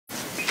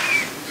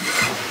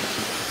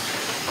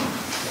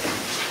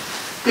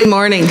Good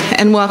morning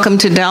and welcome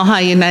to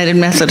Delhi United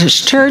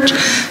Methodist Church.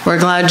 We're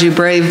glad you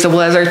braved the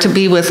weather to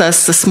be with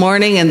us this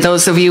morning, and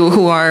those of you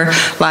who are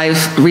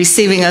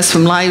receiving us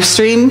from live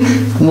stream,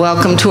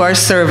 welcome to our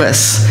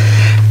service.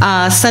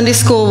 Sunday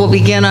school will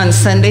begin on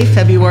Sunday,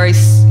 February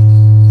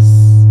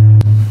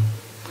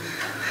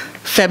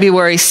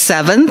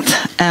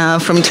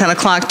 7th from 10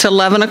 o'clock to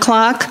 11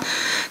 o'clock.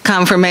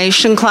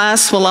 Confirmation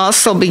class will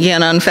also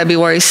begin on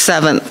February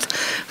 7th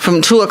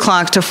from 2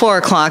 o'clock to 4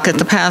 o'clock at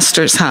the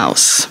pastor's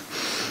house.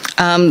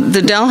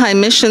 The Delhi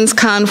Missions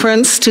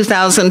Conference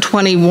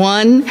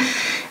 2021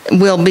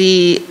 will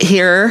be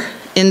here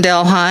in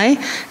Delhi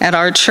at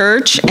our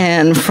church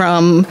and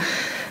from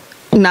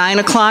 9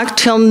 o'clock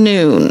till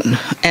noon.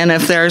 And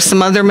if there are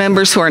some other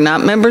members who are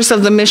not members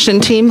of the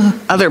mission team,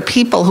 other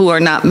people who are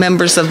not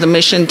members of the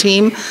mission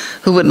team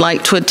who would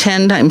like to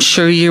attend, I'm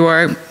sure you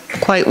are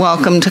quite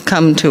welcome to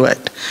come to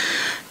it.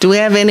 Do we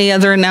have any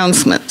other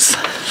announcements?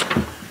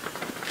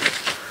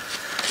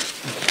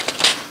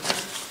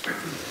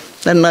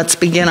 Then let's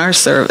begin our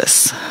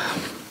service.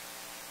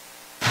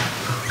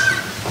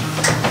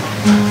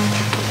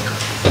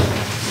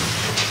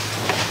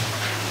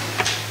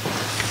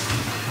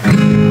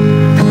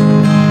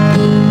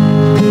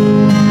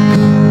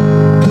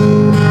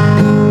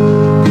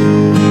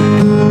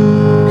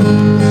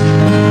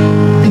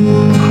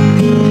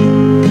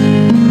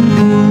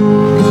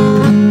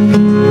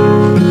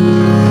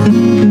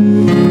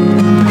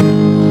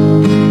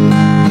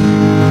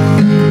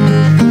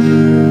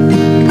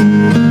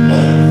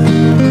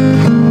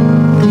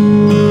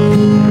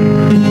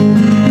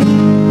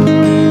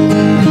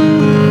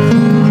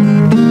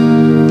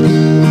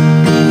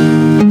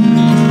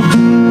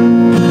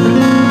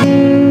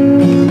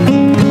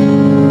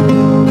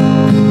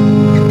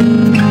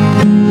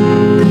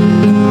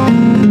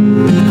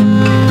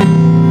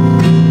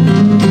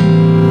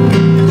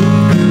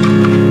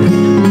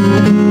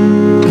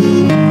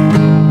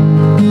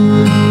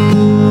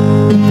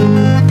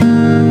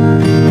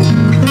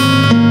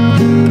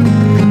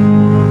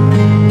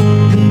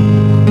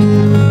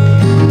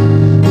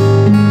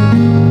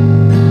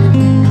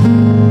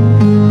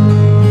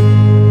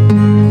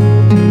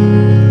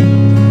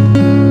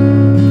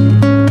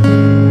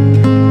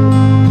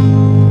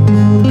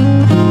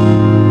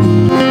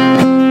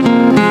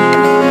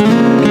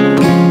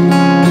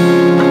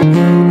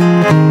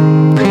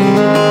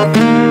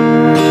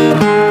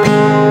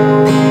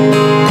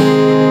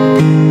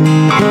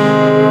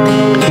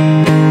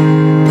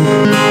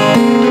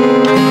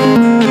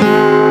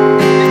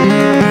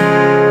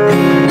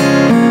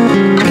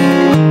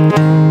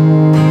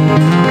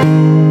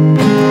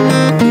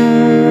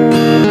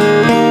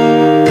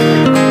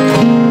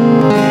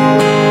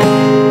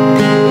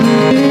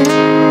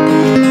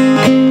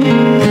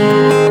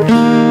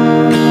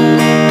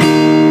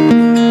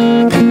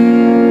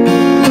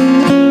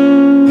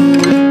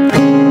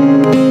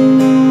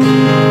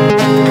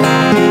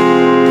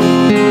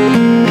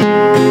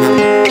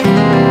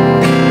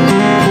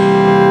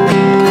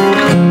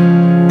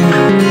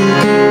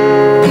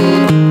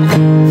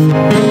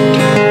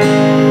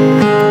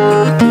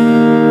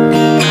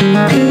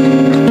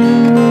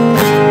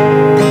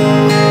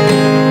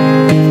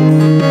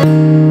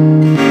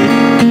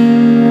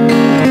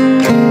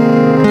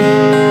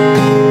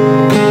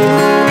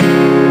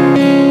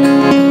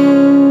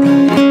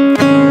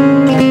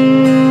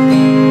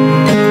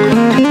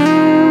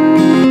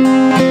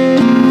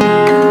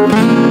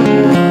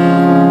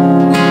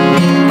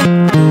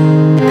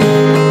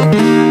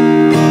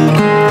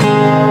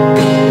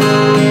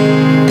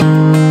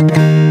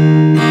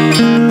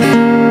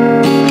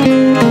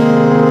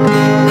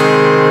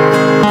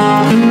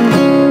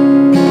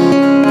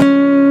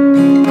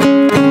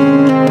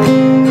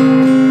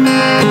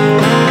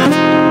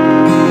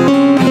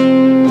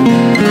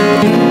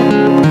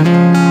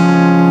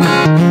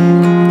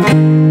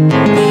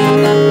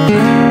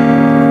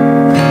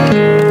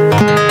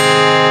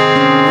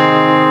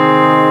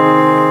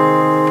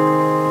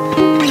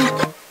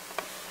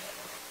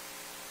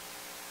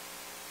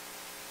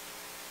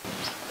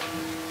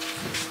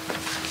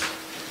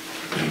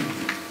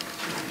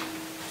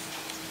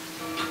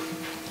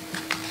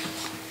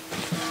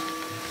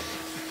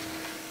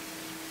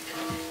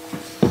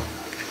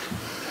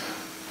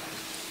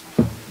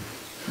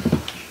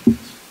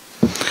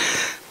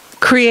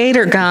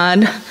 Creator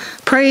God,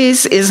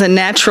 praise is a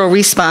natural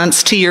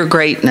response to your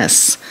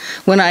greatness.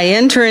 When I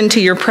enter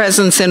into your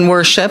presence in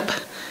worship,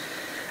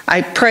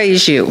 I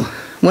praise you.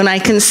 When I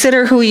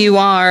consider who you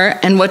are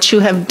and what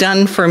you have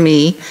done for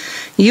me,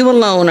 you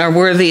alone are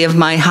worthy of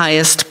my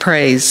highest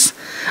praise.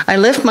 I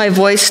lift my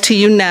voice to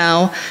you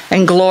now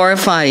and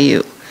glorify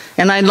you,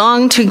 and I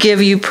long to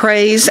give you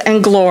praise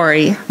and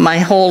glory my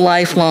whole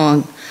life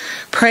long.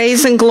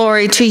 Praise and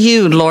glory to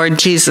you, Lord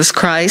Jesus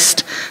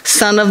Christ,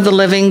 Son of the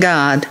living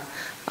God.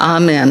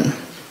 Amen.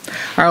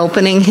 Our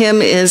opening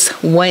hymn is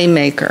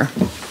Waymaker.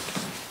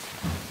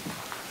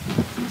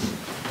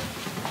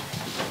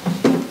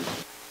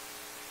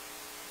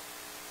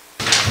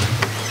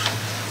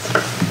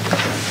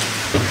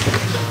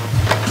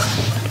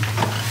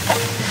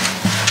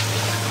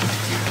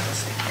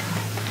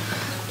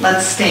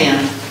 Let's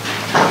stand.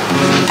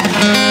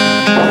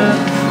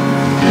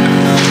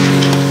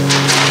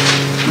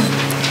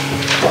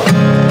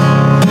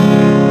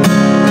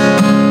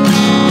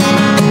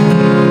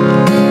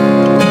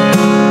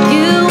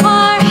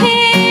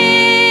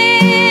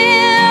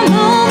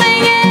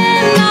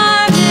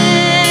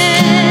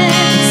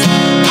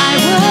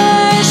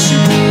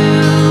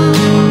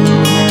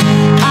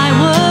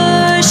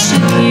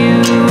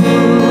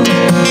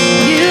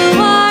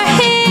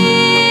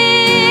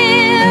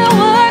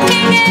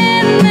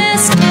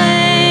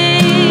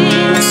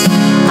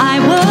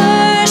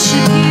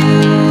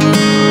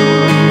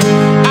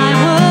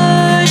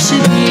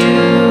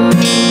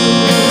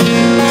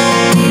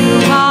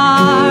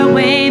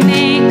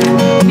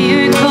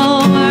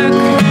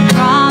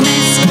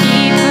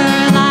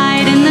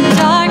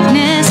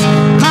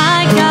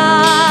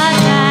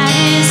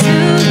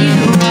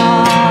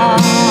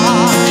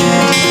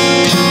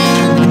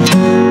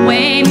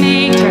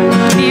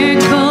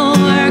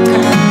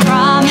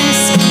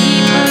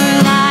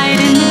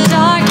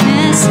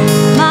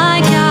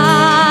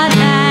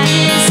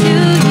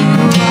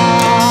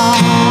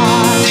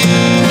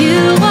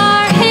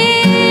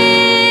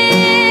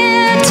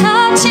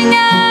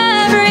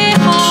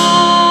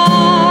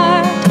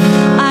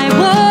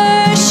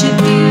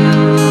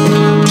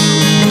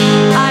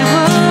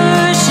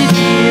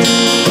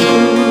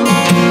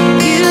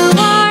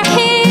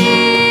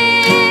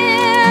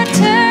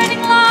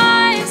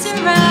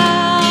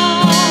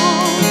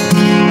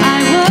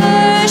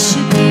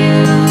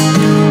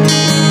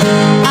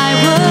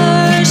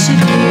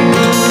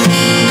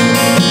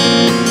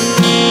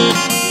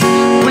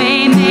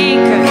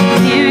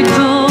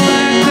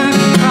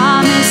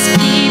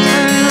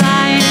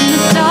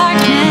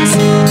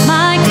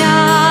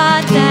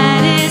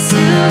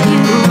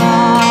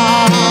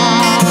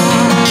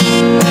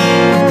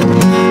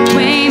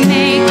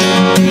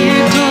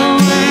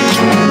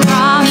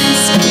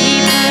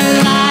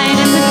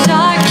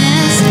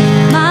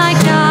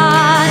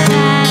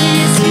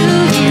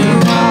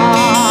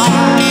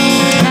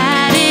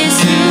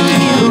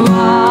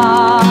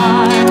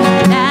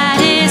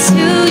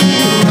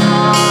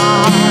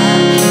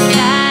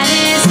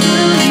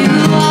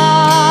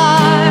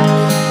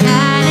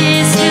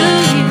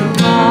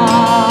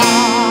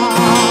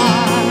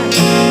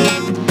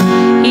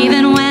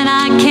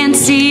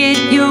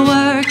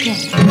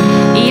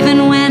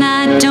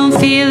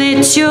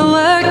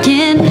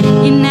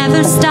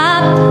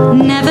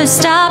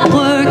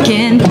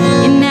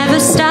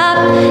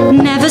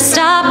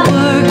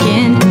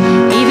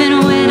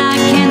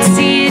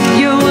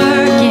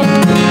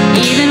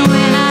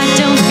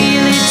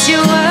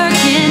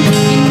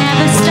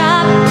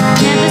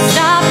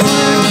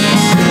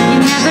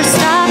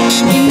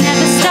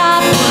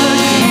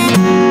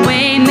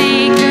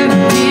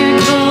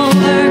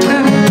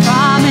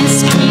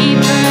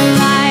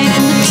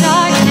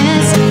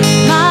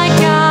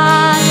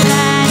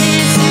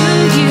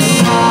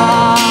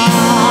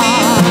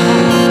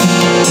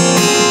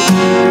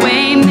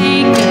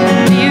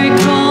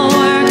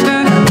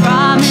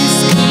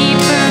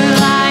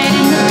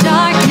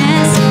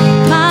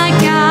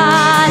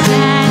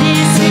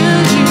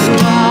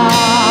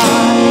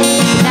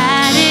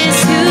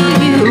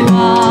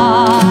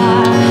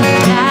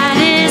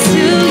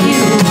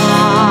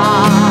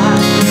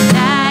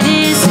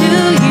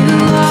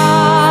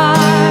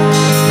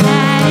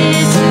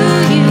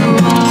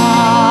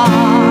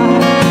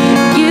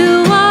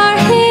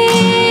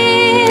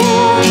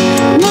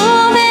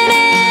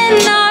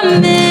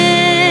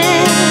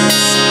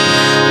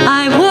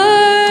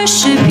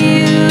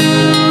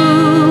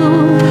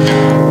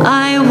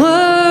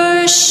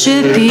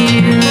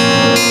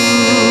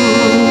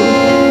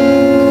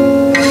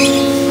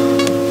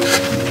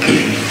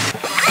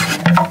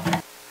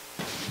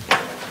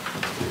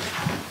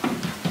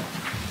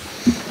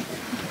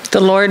 The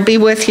Lord be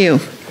with you.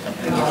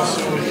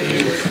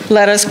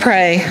 Let us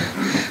pray.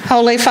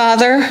 Holy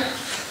Father,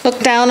 look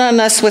down on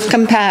us with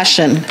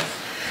compassion.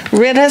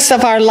 Rid us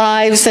of our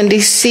lives and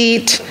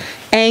deceit,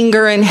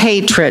 anger and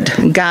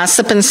hatred,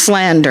 gossip and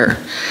slander.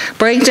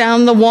 Break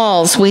down the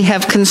walls we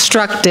have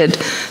constructed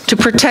to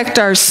protect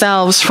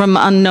ourselves from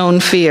unknown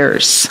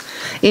fears.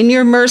 In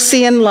your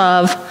mercy and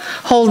love,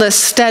 hold us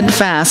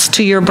steadfast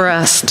to your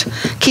breast.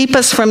 Keep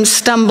us from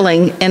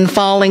stumbling and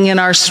falling in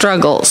our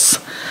struggles.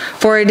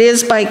 For it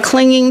is by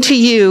clinging to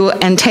you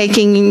and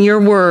taking your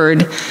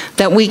word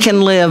that we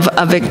can live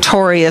a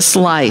victorious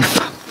life.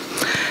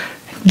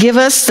 Give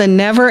us the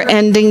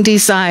never-ending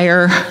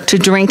desire to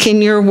drink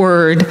in your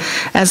word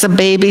as a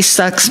baby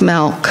sucks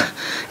milk.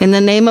 In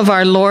the name of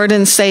our Lord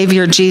and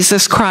Savior,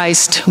 Jesus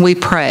Christ, we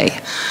pray.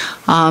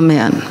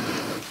 Amen.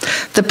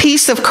 The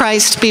peace of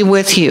Christ be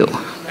with you.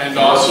 And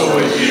also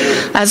with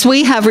you. As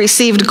we have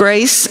received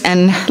grace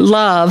and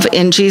love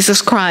in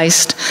Jesus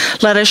Christ,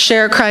 let us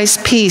share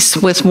Christ's peace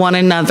with one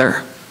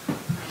another.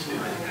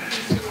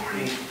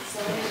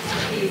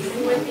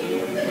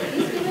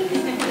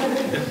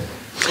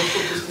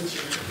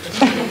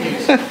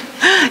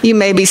 You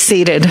may be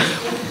seated.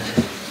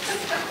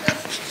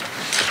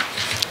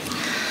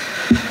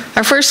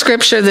 Our first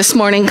scripture this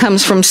morning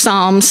comes from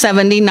Psalm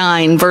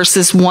 79,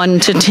 verses 1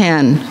 to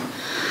 10.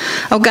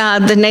 O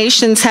God, the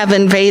nations have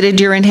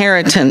invaded your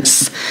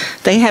inheritance.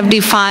 They have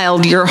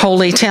defiled your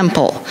holy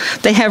temple.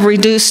 They have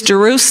reduced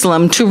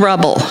Jerusalem to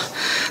rubble.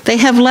 They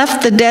have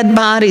left the dead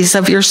bodies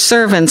of your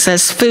servants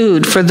as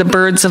food for the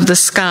birds of the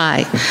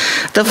sky,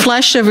 the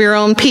flesh of your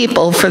own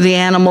people for the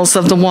animals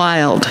of the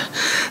wild.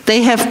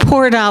 They have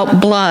poured out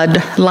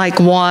blood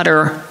like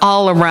water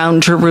all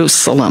around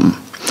Jerusalem,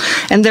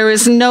 and there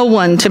is no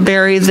one to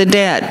bury the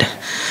dead.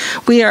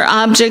 We are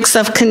objects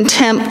of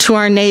contempt to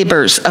our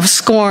neighbors, of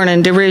scorn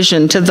and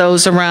derision to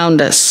those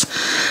around us.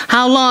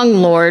 How long,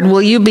 Lord,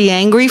 will you be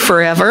angry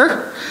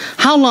forever?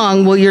 How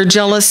long will your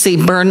jealousy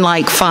burn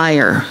like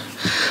fire?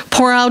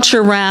 Pour out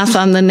your wrath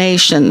on the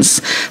nations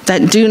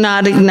that do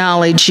not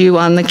acknowledge you,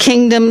 on the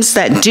kingdoms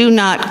that do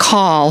not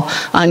call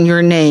on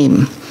your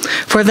name.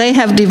 For they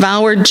have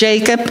devoured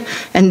Jacob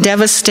and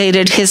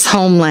devastated his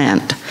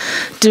homeland.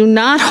 Do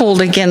not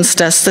hold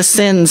against us the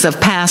sins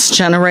of past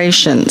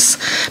generations.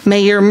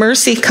 May your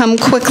mercy come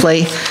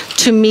quickly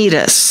to meet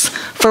us,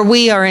 for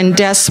we are in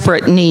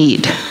desperate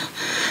need.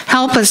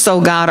 Help us, O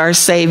God, our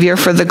Savior,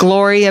 for the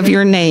glory of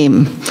your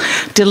name.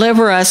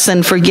 Deliver us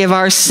and forgive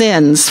our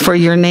sins for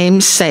your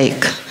name's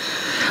sake.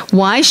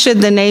 Why should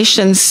the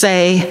nations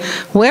say,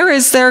 where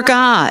is their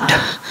God?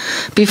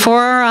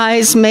 Before our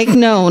eyes make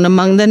known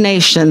among the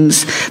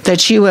nations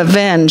that you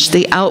avenge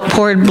the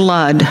outpoured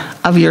blood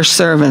of your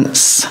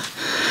servants.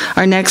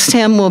 Our next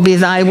hymn will be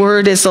Thy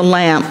Word is a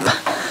Lamp,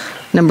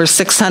 number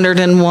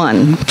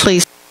 601.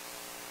 Please.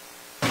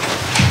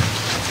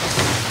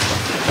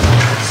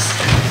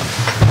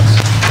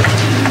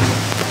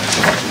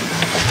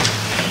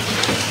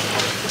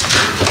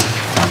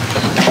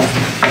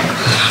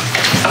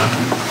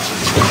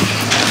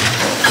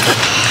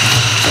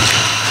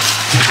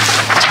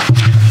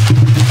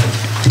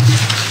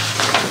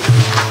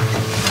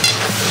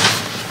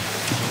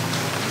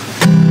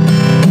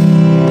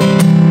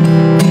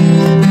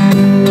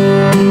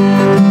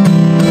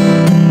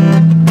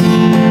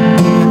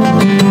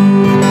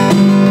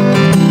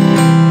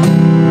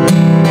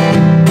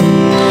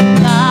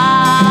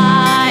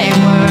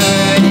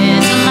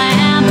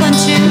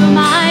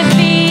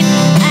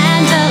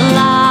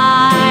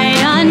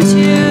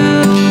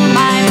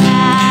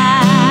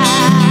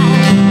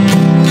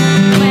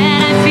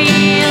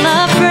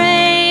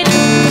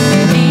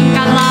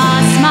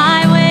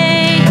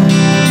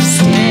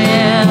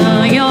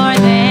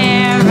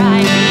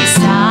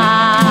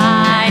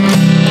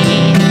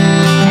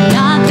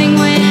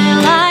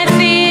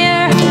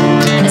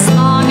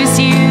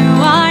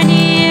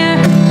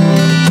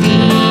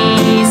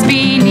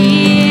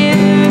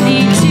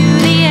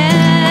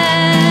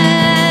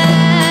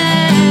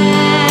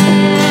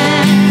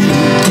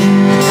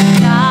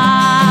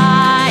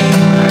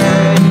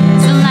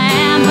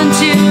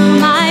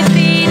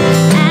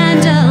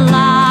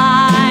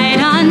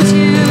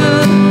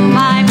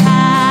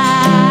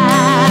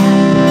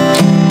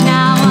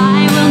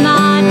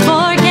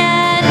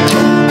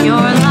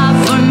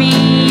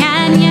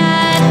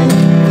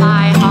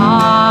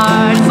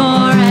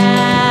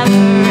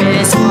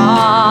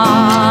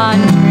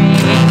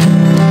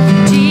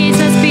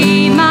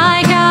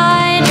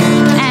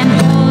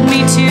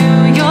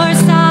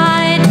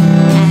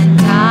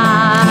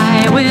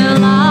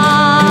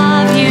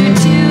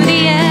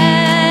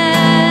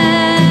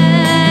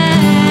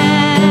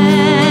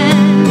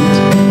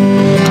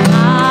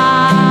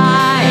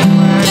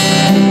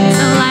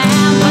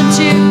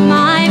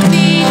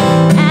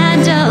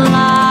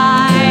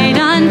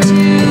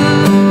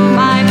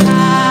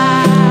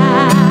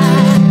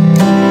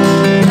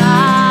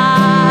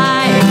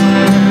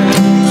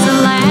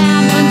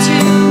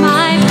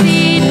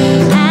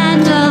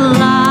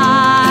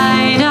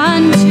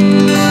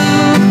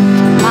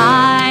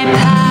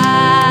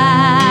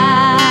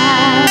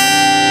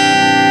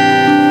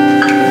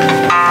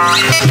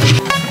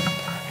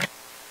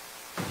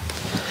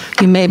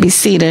 You may be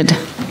seated.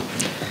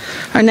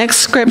 Our next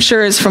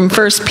scripture is from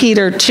 1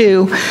 Peter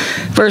 2,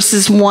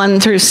 verses 1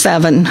 through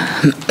 7.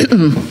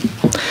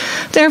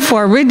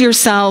 Therefore, rid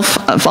yourself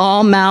of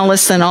all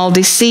malice and all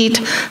deceit,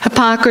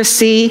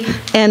 hypocrisy,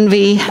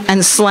 envy,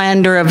 and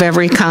slander of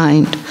every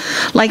kind.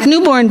 Like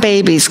newborn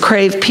babies,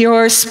 crave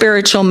pure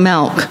spiritual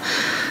milk,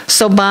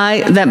 so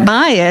by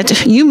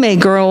it you may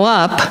grow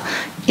up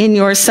in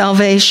your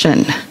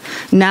salvation,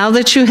 now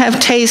that you have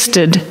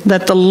tasted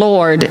that the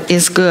Lord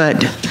is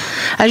good.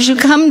 As you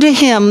come to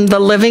him, the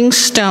living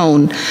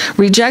stone,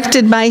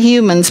 rejected by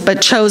humans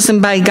but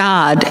chosen by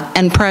God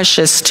and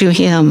precious to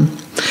him.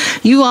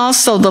 You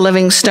also, the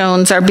living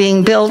stones, are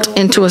being built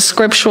into a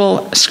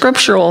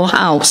scriptural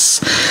house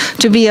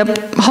to be a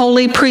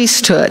holy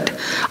priesthood,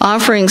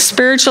 offering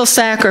spiritual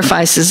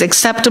sacrifices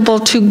acceptable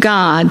to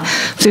God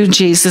through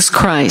Jesus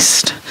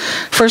Christ.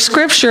 For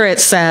scripture it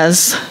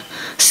says,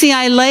 see,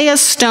 I lay a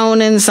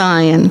stone in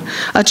Zion,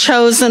 a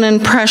chosen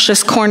and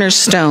precious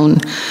cornerstone,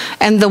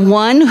 and the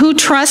one who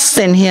trusts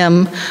in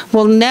him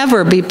will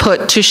never be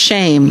put to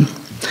shame.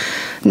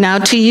 Now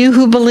to you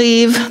who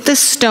believe,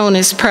 this stone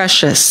is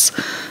precious.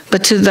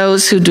 But to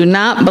those who do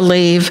not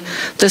believe,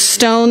 the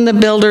stone the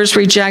builders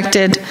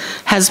rejected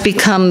has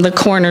become the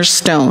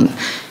cornerstone,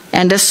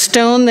 and a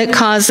stone that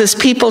causes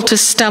people to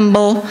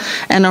stumble,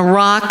 and a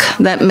rock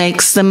that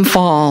makes them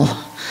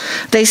fall.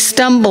 They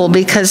stumble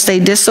because they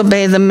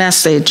disobey the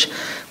message,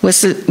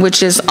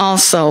 which is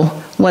also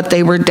what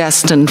they were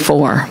destined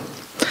for.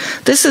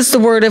 This is the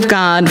word of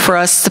God for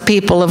us, the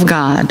people of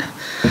God.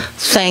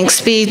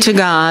 Thanks be to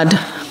God.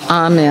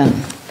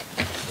 Amen.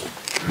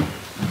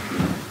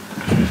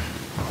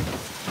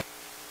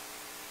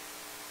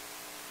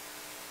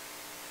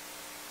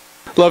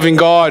 Loving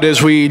God,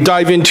 as we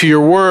dive into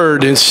your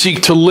word and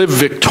seek to live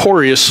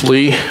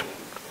victoriously,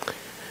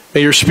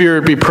 may your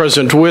Spirit be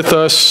present with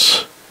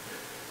us.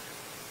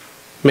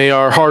 May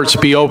our hearts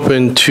be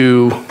open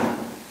to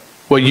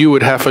what you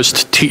would have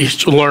us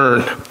to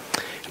learn.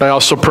 And I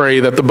also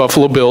pray that the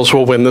Buffalo Bills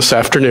will win this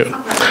afternoon.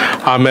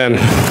 Amen.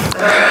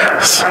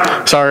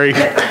 Sorry.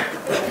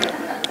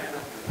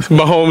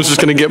 Mahomes is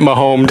going to get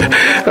Mahomed.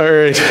 All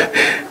right.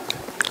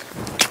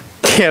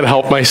 Can't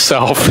help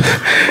myself.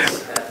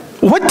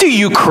 What do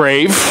you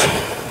crave?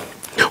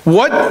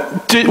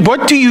 What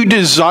do you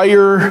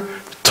desire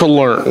to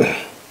learn?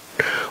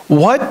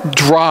 What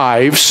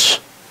drives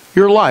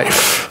your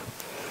life?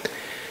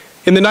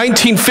 In the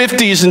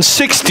 1950s and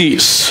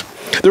 60s,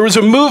 there was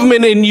a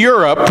movement in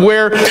Europe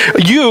where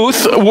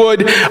youth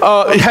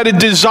had a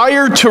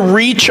desire to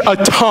reach a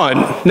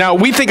ton. Now,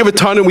 we think of a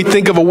ton and we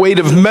think of a weight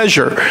of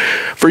measure.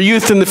 For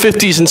youth in the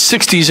 50s and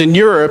 60s in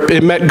Europe,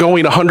 it meant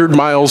going 100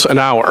 miles an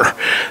hour.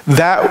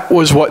 That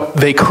was what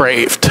they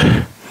craved.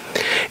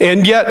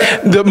 And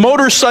yet, the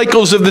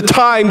motorcycles of the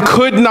time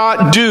could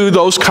not do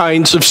those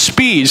kinds of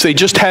speeds. They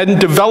just hadn't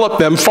developed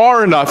them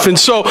far enough. And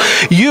so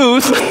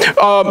youth,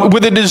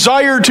 with a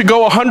desire to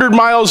go 100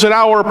 miles an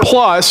hour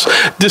plus,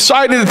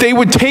 decided that they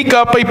would take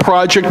up a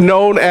project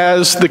known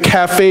as the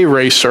Cafe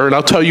Racer. And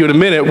I'll tell you in a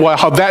minute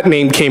how that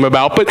name came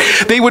about. But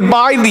they would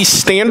buy these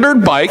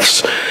standard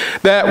bikes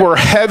that were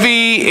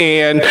heavy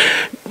and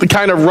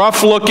kind of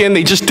rough looking.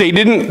 They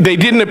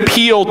didn't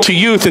appeal to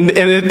youth. And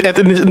in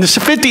the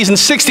 50s and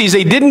 60s,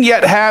 they didn't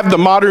yet have the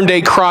modern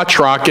day crotch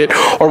rocket,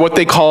 or what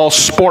they call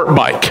sport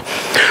bike.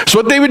 So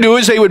what they would do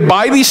is they would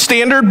buy these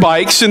standard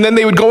bikes, and then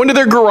they would go into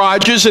their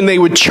garages and they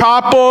would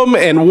chop them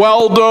and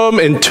weld them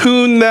and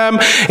tune them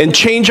and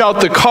change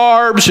out the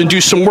carbs and do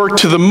some work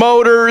to the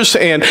motors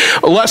and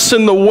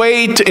lessen the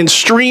weight and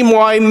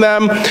streamline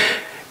them.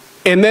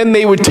 And then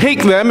they would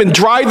take them and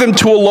drive them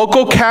to a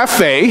local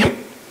cafe.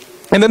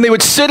 And then they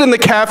would sit in the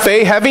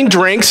cafe having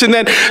drinks, and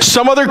then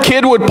some other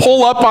kid would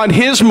pull up on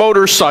his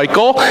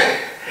motorcycle,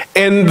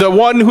 and the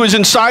one who was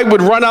inside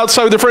would run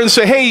outside with their friend and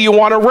say, "Hey, you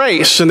want to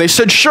race?" And they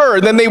said, "Sure."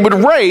 And then they would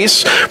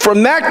race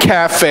from that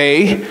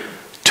cafe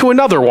to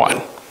another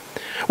one.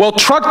 Well,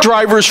 truck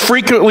drivers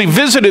frequently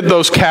visited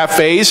those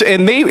cafes,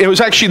 and it was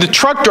actually the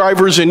truck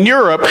drivers in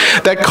Europe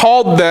that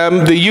called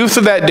them, the youth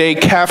of that day,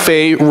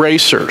 cafe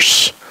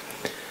racers.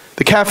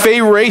 The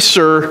cafe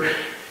racer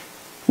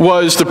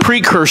was the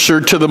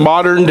precursor to the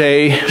modern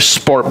day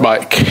sport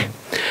bike.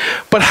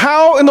 But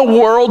how in the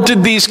world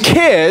did these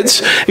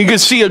kids, you can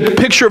see a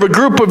picture of a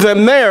group of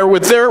them there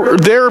with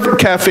their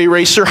cafe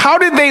racer, how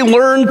did they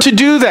learn to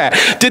do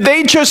that? Did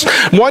they just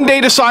one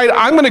day decide,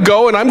 I'm going to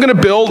go and I'm going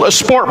to build a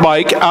sport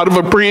bike out of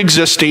a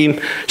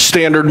pre-existing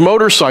standard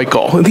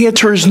motorcycle? And the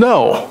answer is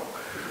no.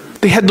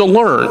 They had to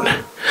learn.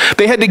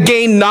 They had to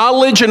gain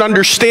knowledge and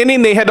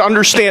understanding. They had to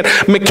understand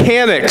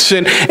mechanics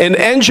and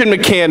engine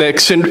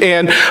mechanics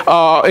and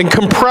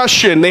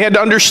compression. They had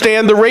to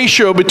understand the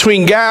ratio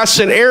between gas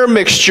and air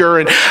mixture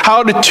and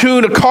how to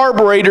tune a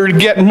carburetor to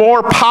get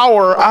more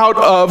power out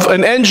of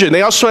an engine.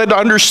 They also had to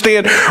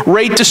understand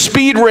rate to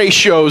speed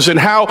ratios and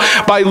how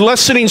by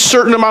lessening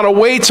certain amount of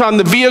weights on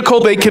the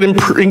vehicle they could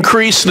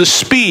increase the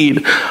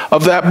speed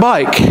of that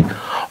bike.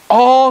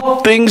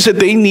 All things that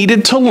they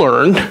needed to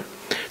learn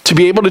to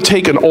be able to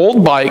take an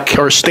old bike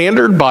or a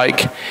standard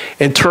bike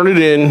and turn it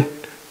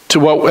into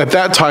what at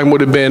that time would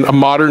have been a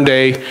modern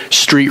day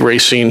street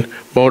racing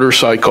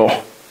motorcycle.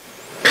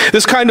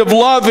 This kind of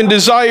love and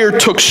desire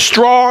took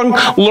strong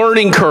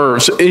learning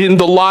curves in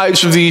the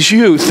lives of these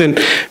youth. And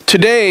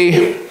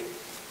today,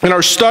 in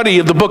our study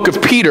of the book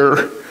of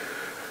Peter,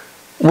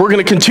 we're going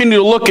to continue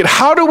to look at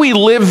how do we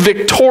live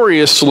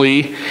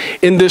victoriously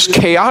in this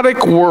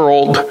chaotic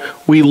world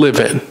we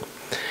live in.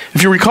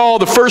 If you recall,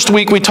 the first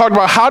week we talked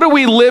about how do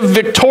we live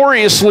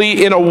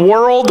victoriously in a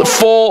world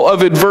full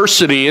of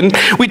adversity. And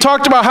we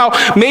talked about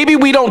how maybe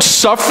we don't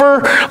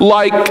suffer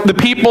like the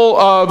people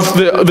of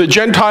the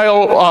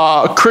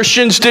Gentile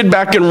Christians did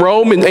back in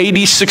Rome in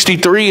AD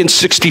 63 and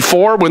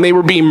 64 when they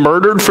were being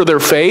murdered for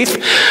their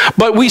faith.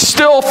 But we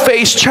still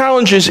face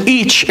challenges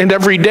each and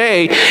every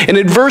day in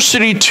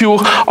adversity to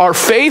our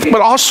faith,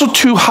 but also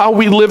to how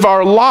we live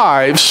our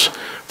lives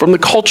from the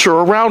culture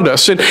around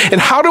us. And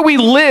how do we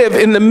live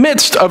in the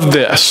midst of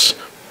this?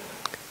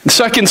 The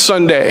second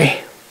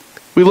Sunday,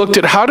 we looked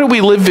at how do we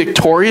live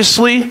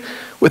victoriously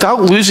without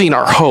losing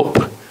our hope?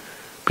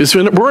 Because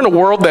we're in a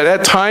world that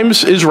at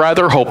times is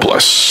rather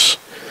hopeless.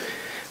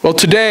 Well,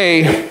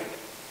 today,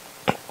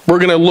 we're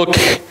going to look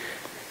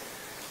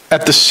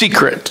at the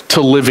secret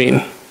to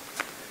living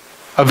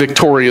a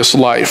victorious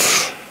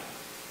life.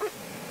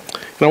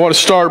 And I want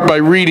to start by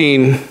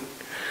reading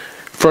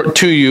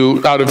to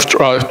you out of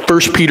 1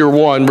 Peter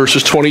 1,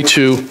 verses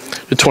 22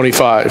 to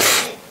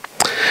 25.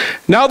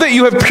 Now that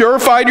you have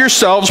purified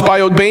yourselves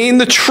by obeying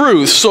the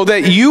truth, so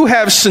that you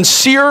have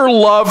sincere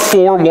love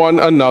for one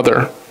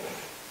another.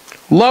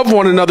 Love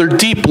one another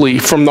deeply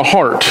from the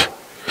heart.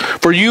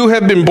 For you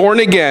have been born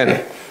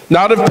again,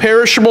 not of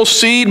perishable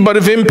seed, but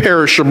of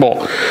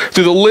imperishable,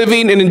 through the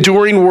living and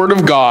enduring word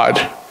of God.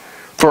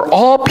 For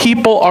all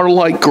people are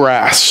like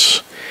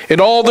grass,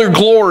 and all their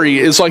glory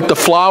is like the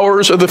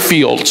flowers of the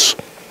fields.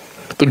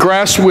 The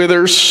grass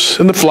withers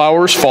and the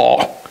flowers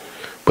fall,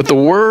 but the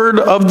word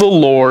of the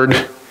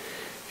Lord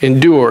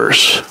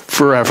endures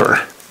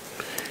forever.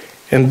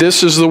 And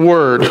this is the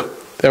word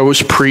that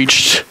was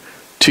preached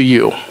to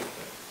you.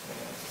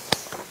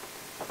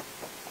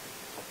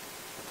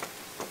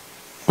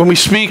 When we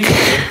speak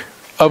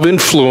of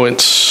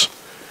influence,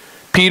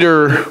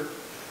 Peter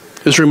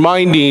is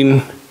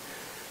reminding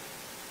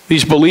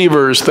these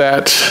believers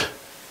that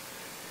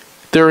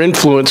their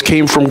influence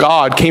came from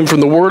God, came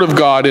from the Word of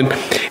God. And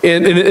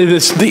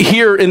it's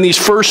here in these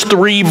first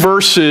 3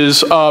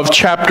 verses of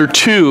chapter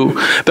 2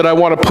 that I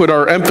want to put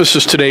our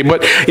emphasis today.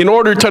 But in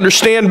order to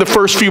understand the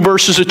first few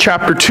verses of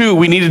chapter 2,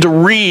 we needed to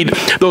read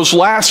those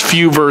last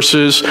few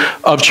verses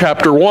of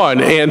chapter 1.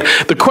 And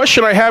the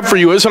question I have for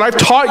you is, and I've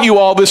taught you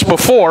all this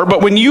before,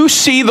 but when you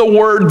see the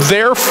word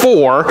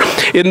therefore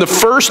in the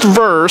first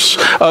verse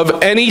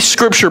of any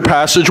scripture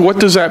passage, what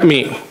does that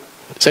mean?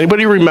 Does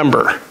anybody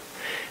remember?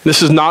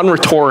 This is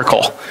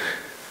non-rhetorical.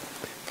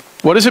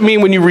 What does it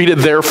mean when you read it,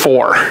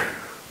 therefore?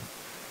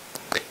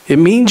 It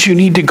means you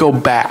need to go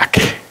back.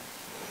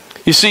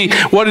 You see,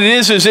 what it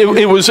is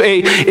it was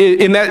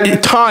in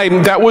that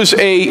time, that was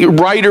a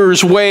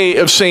writer's way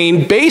of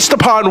saying, based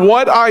upon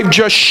what I've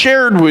just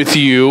shared with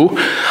you,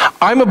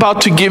 I'm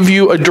about to give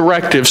you a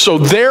directive. So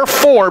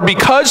therefore,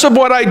 because of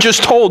what I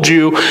just told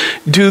you,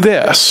 do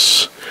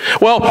this.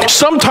 Well,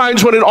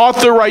 sometimes when an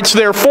author writes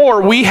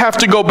therefore, we have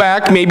to go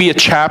back maybe a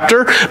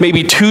chapter,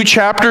 maybe 2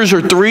 chapters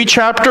or 3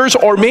 chapters,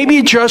 or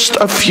maybe just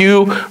a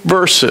few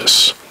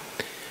verses.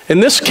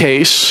 In this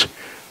case,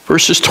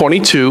 verses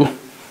 22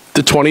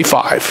 to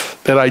 25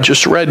 that I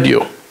just read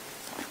you.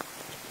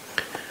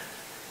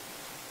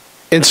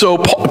 And so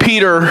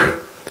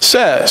Peter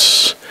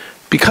says,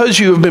 because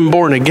you have been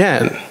born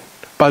again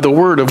by the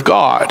word of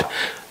God,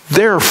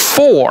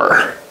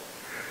 therefore.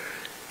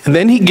 And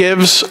then he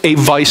gives a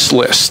vice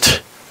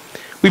list.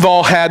 We've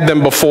all had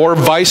them before,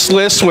 vice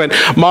lists, when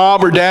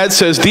mom or dad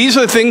says, these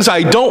are the things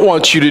I don't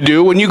want you to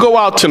do when you go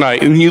out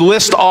tonight. And you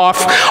list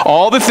off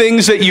all the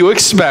things that you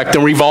expect,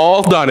 and we've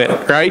all done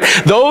it, right?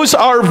 Those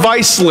are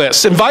vice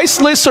lists. And vice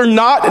lists are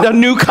not a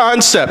new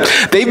concept.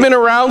 They've been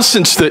around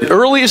since the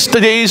earliest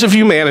days of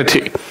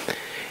humanity.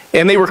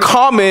 And they were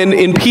common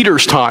in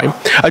Peter's time.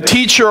 A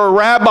teacher or a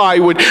rabbi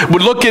would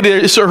look at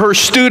his or her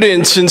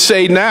students and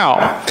say,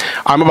 now,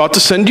 I'm about to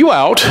send you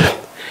out.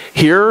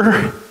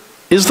 Here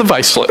is the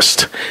vice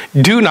list.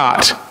 Do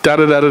not,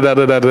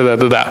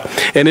 da-da-da-da-da-da-da-da-da.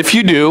 And if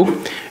you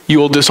do, you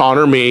will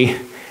dishonor me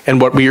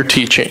and what we are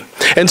teaching.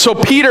 And so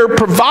Peter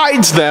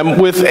provides them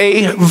with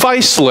a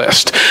vice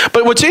list.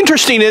 But what's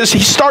interesting is he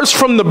starts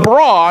from the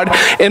broad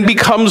and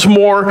becomes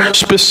more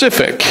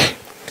specific.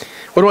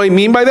 What do I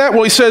mean by that?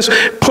 Well, he says,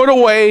 put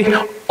away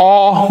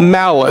all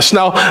malice.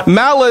 Now,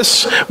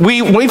 malice,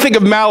 when we think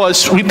of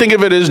malice, we think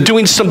of it as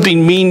doing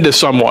something mean to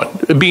someone,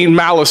 being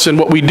malice in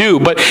what we do.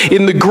 But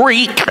in the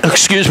Greek,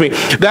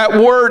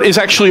 that word is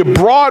actually a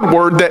broad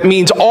word that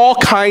means all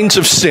kinds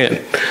of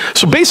sin.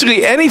 So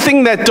basically,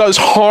 anything that does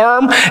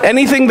harm,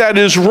 anything that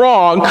is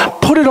wrong,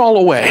 put it all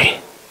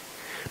away.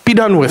 Be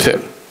done with it.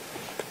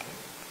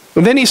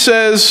 And then he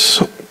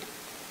says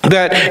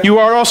that you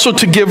are also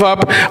to give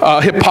up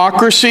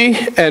hypocrisy,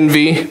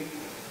 envy,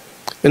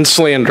 and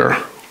slander.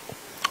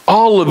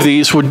 All of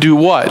these would do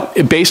what?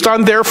 Based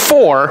on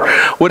therefore,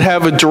 would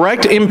have a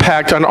direct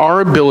impact on our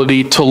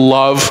ability to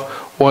love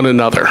one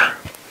another.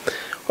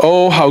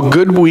 Oh, how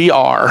good we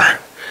are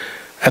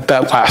at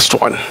that last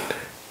one.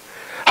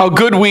 How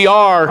good we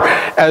are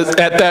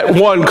at that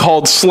one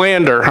called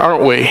slander,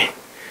 aren't we?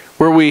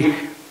 Where we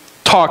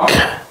talk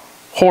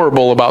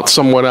horrible about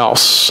someone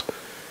else.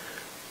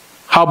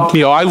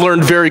 I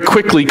learned very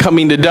quickly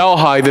coming to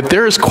Delhi that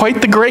there is quite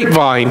the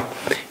grapevine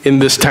in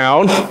this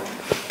town.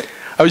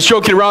 I was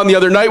joking around the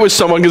other night with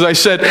someone because I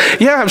said,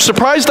 yeah, I'm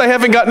surprised I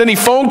haven't gotten any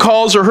phone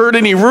calls or heard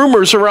any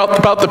rumors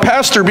about the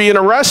pastor being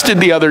arrested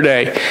the other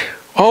day.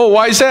 Oh,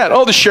 why is that?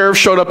 Oh, the sheriff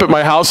showed up at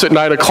my house at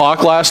 9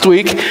 o'clock last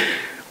week.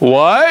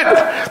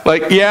 What?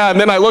 Like, yeah, and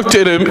then I looked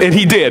at him, and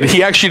he did.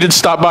 He actually did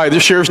stop by. The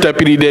sheriff's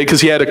deputy did,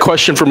 because he had a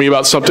question for me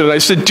about something. And I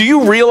said, do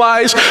you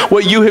realize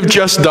what you have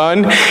just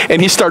done?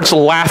 And he starts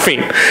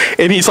laughing.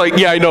 And he's like,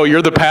 yeah, I know,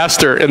 you're the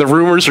pastor, and the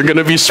rumors are going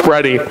to be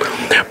spreading.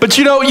 But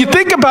you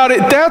think about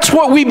it, that's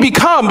what we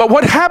become. But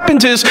what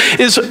happens is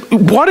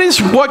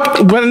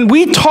when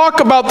we talk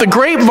about the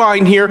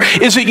grapevine here,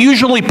 is it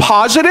usually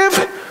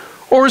positive,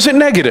 or is it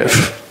negative?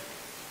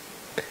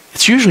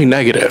 It's usually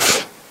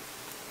negative.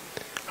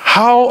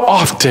 How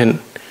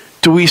often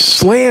do we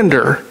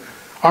slander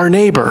our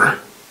neighbor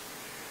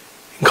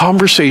in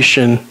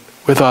conversation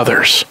with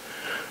others?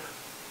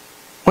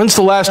 When's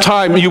the last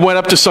time you went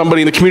up to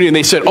somebody in the community and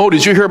they said, oh,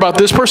 did you hear about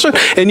this person?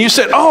 And you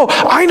said, oh,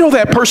 I know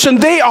that person.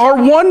 They are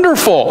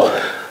wonderful.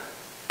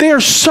 They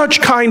are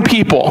such kind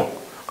people.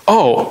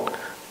 Oh,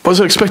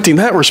 wasn't expecting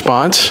that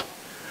response.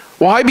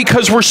 Why?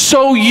 Because we're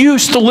so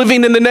used to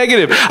living in the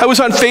negative. I was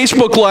on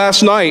Facebook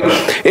last night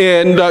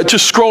and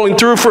just scrolling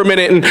through for a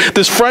minute, and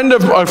this friend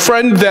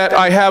that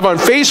I have on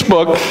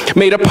Facebook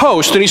made a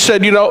post, and he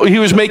said, you know, he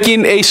was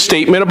making a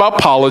statement about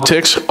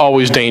politics,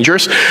 always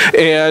dangerous,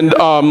 and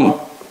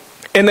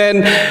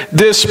then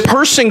this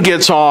person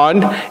gets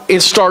on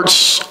and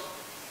starts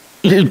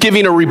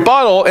giving a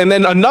rebuttal, and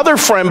then another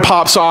friend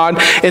pops on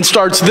and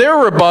starts their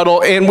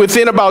rebuttal, and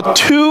within about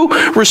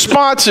 2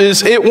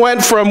 responses, it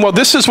went from, well,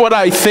 this is what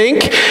I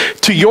think,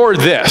 to you're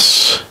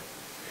this.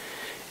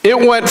 It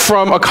went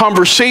from a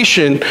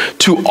conversation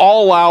to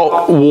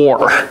all-out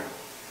war.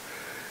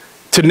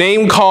 To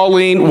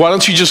name-calling, why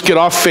don't you just get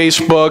off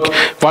Facebook?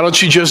 Why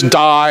don't you just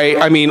die?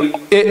 I mean,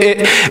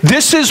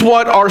 this is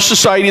what our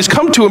society has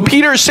come to, and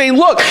Peter is saying,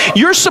 look,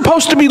 you're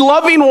supposed to be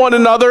loving one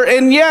another,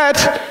 and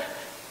yet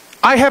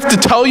I have to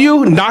tell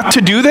you not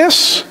to do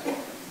this?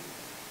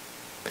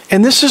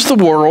 And this is the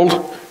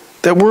world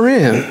that we're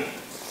in.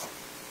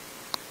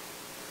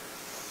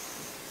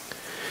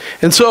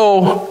 And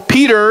so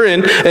Peter,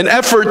 in an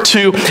effort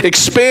to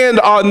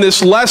expand on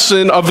this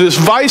lesson of this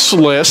vice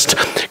list,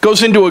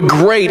 goes into a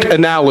great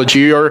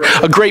analogy or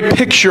a great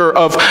picture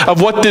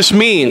of what this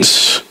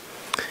means.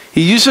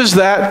 He uses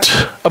that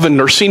of a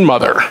nursing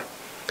mother.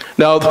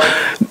 Now,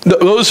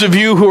 those of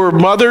you who are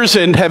mothers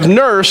and have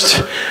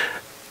nursed,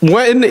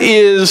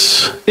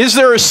 is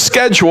there a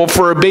schedule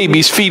for a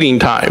baby's feeding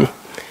time?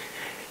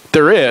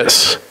 There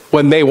is,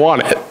 when they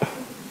want it,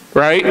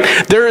 right?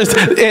 There is,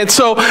 and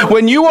so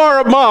when you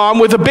are a mom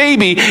with a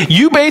baby,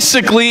 you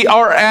basically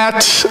are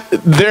at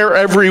their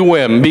every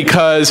whim,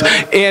 because,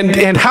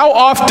 and how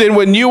often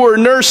when you were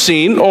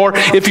nursing, or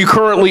if you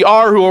currently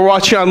are who are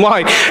watching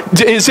online,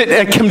 is it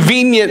a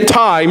convenient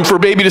time for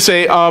baby to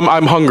say,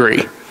 I'm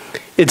hungry?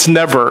 It's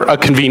never a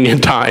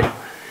convenient time.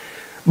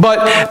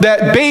 But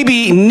that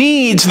baby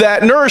needs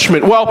that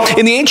nourishment. Well,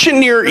 in the ancient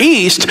Near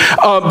East,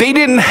 they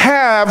didn't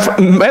have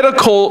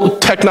medical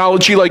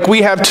technology like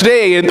we have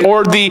today,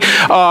 or the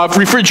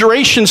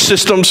refrigeration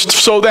systems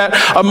so that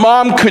a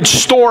mom could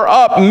store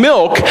up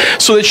milk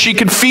so that she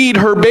could feed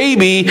her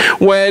baby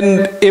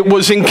when it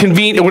was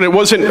inconvenient, when it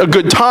wasn't a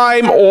good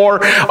time, or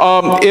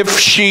if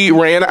she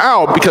ran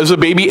out because the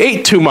baby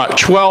ate too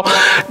much. Well,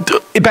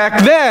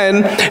 back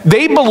then,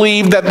 they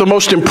believed that the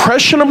most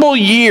impressionable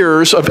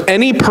years of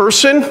any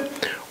person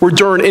were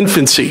during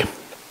infancy.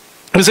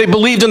 Because they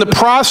believed in the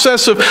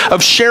process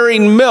of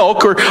sharing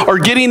milk or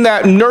getting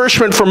that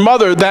nourishment from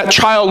mother, that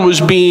child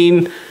was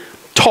being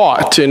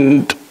taught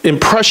and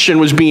impression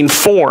was being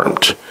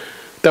formed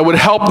that would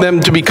help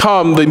them to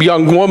become the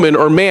young woman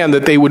or man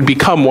that they would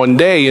become one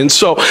day. And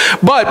so,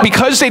 but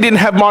because they didn't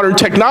have modern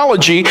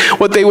technology,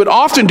 what they would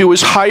often do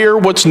is hire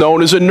what's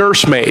known as a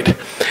nursemaid.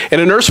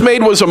 And a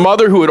nursemaid was a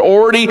mother who had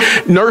already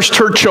nursed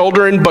her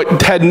children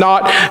but had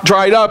not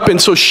dried up, and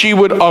so she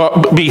would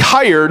be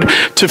hired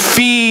to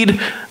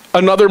feed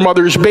another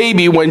mother's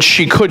baby when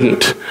she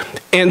couldn't.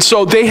 And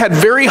so they had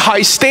very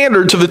high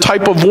standards of the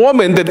type of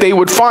woman that they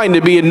would find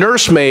to be a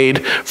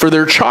nursemaid for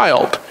their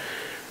child,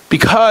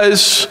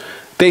 because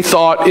they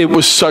thought it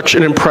was such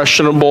an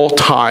impressionable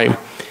time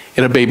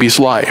in a baby's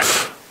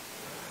life.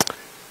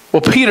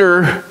 Well,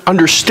 Peter,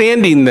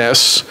 understanding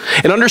this,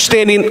 and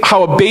understanding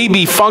how a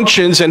baby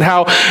functions, and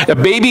how a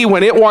baby,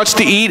 when it wants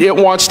to eat, and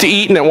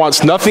it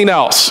wants nothing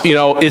else. You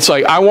know, it's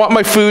like, I want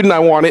my food and I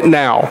want it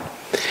now.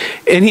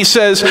 And he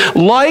says,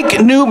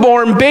 like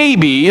newborn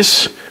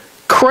babies,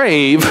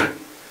 crave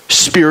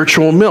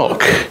spiritual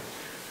milk.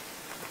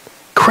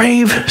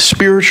 Crave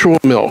spiritual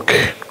milk.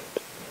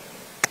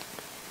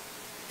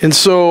 And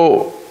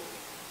so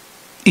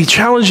he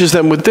challenges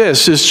them with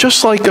this, is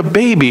just like a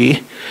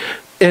baby,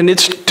 and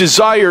its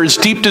desire, its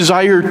deep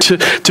desire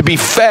to be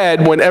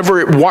fed whenever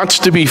it wants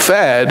to be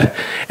fed,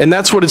 and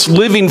that's what it's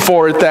living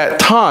for at that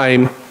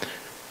time.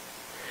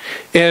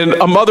 And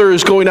a mother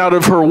is going out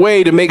of her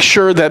way to make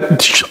sure that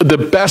the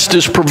best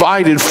is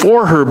provided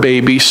for her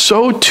baby,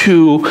 so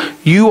too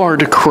you are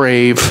to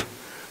crave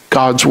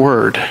God's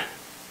word,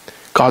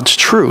 God's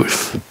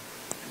truth.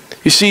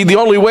 You see, the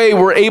only way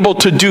we're able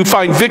to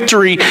find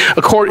victory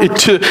according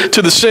to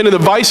the sin and the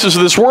vices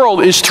of this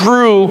world is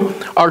through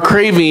our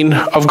craving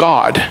of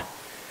God.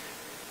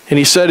 And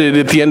he said it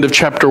at the end of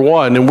chapter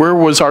 1. And where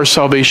was our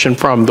salvation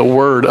from? The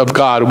Word of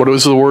God. What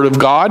was the Word of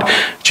God?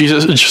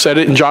 Jesus said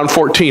it in John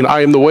 14.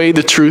 I am the way,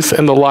 the truth,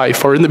 and the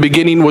life. Or in the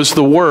beginning was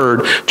the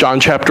Word, John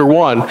chapter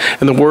 1.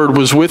 And the Word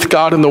was with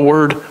God, and the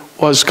Word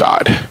was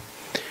God.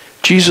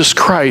 Jesus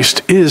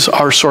Christ is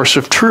our source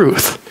of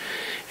truth.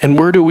 And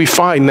where do we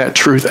find that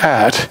truth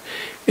at?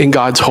 In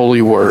God's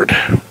holy word.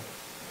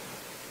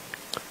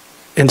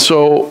 And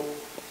so,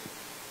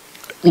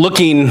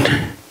 looking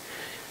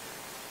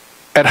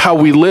at how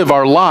we live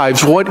our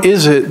lives, what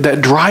is it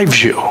that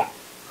drives you?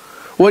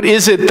 What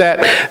is it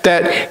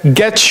that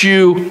gets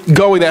you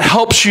going, that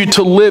helps you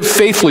to live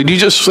faithfully? Do you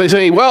just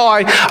say, well,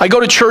 I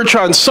go to church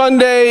on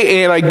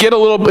Sunday and I get a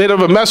little bit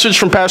of a message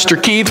from Pastor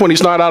Keith when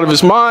he's not out of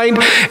his mind,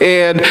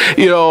 and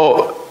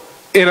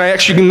and I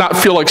actually not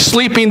feel like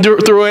sleeping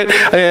through it,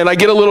 and I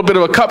get a little bit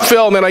of a cup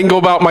fill, and then I can go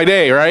about my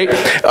day, right?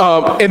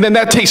 And then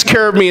that takes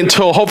care of me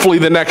until hopefully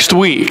the next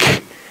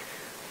week.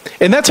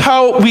 And that's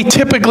how we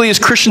typically, as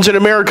Christians in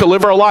America,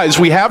 live our lives.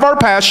 We have our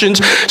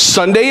passions.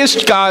 Sunday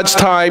is God's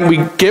time.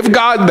 We give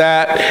God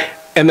that,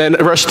 and then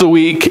the rest of the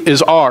week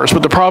is ours.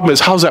 But the problem is,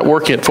 how's that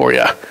working for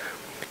you?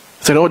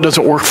 Because I know it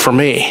doesn't work for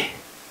me.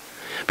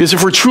 Because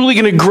if we're truly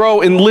going to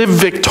grow and live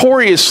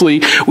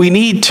victoriously, we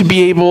need to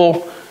be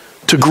able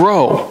to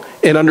grow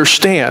and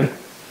understand.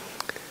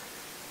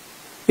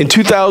 In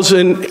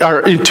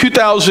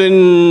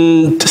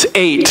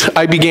 2008,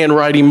 I began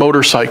riding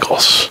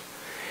motorcycles.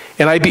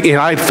 And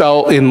I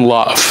fell in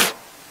love,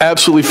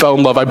 absolutely fell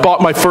in love. I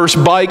bought my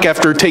first bike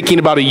after taking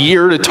about a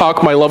year to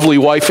talk my lovely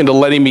wife into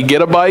letting me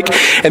get a bike.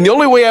 And the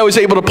only way I was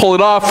able to pull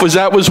it off was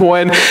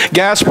when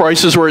gas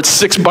prices were at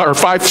 $6 or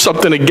 $5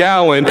 something a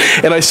gallon.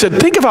 And I said,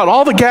 think about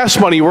all the gas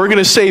money we're going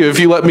to save if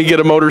you let me get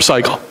a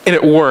motorcycle. And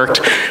it worked.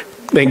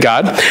 Thank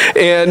God.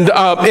 And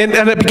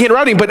I began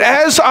riding. But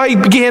as I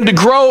began to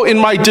grow in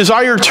my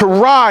desire to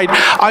ride,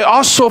 I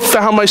also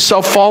found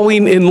myself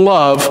falling in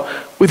love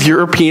with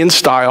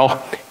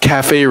European-style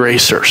cafe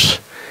racers.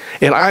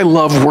 And I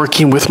love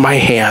working with my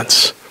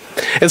hands.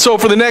 And so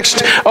for the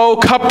next,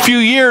 few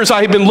years,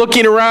 I had been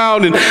looking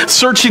around and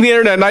searching the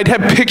internet, and I'd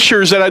have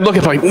pictures that I'd look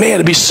at like, man,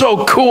 it'd be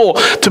so cool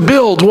to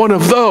build one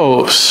of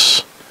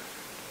those.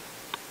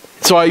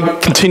 So I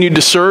continued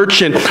to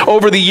search, and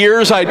over the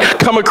years, I'd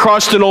come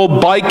across an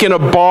old bike in a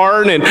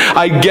barn, and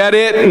I'd get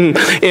it, and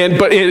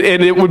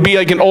it would be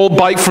like an old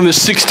bike from the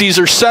 60s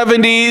or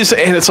 70s,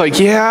 and it's like,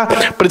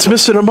 yeah, but it's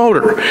missing a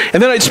motor.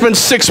 And then I'd spend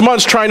 6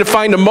 months trying to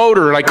find a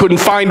motor, and I couldn't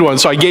find one,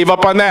 so I gave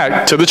up on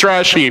that to the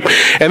trash heap.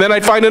 And then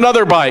I'd find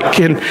another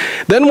bike. And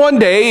then one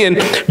day in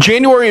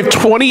January of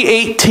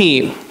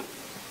 2018,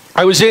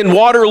 I was in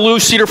Waterloo,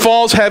 Cedar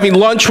Falls, having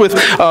lunch with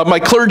my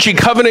clergy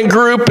covenant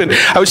group, and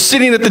I was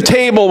sitting at the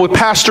table with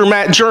Pastor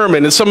Matt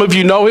German, and some of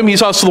you know him.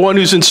 He's also the one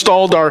who's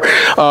installed our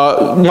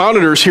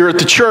monitors here at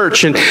the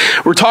church, and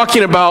we're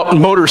talking about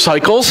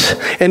motorcycles,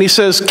 and he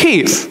says,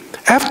 Keith,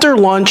 after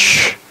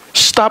lunch,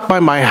 stop by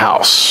my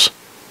house.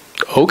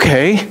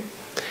 Okay.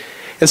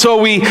 And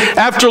so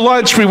after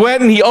lunch, we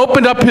went, and he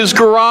opened up his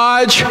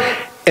garage,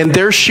 and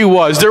there she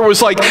was. There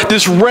was like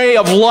this ray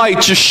of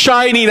light just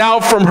shining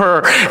out from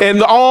her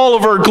and all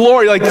of her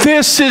glory. Like,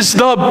 this is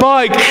the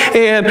bike.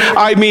 And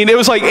I mean, it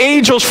was like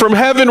angels from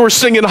heaven were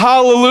singing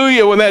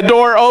hallelujah when that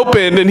door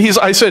opened. And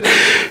I said,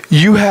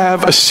 you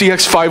have a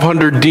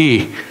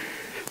CX500D.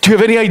 Do you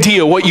have any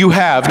idea what you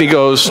have? And he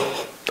goes,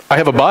 I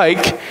have a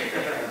bike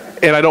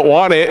and I don't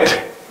want it.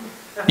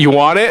 You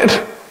want it?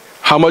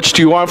 How much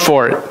do you want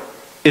for it?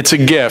 It's a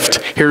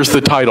gift. Here's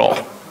the title.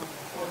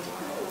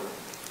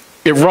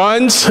 It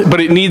runs, but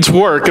it needs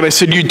work. And I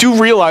said, you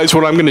do realize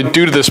what I'm going to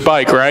do to this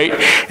bike, right?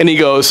 And he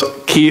goes,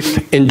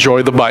 Keith,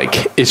 enjoy the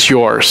bike. It's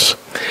yours.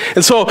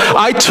 And so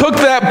I took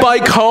that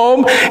bike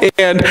home,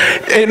 and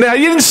I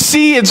didn't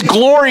see its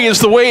glory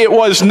as the way it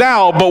was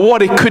now, but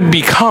what it could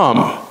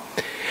become.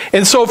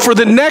 And so for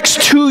the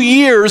next 2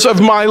 years of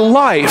my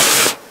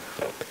life,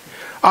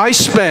 I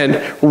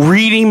spent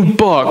reading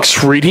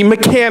books, reading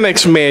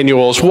mechanics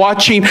manuals,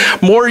 watching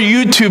more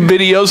YouTube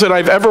videos than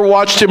I've ever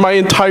watched in my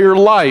entire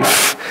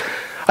life.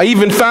 I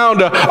even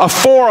found a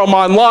forum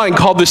online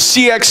called the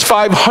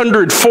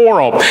CX500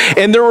 Forum,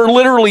 and there were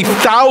literally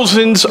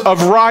thousands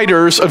of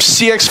riders of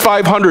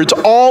CX500s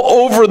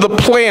all over the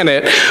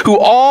planet who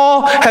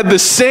all had the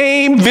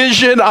same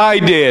vision I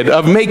did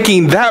of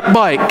making that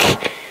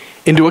bike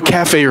into a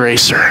cafe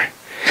racer.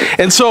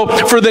 And so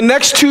for the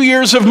next 2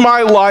 years of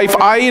my life,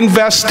 I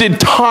invested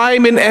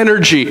time and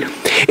energy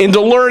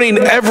into learning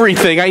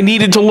everything I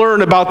needed to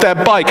learn about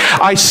that bike.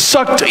 I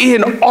sucked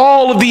in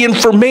all of the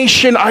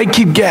information I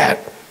could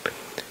get.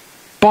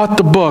 Bought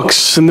the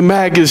books and the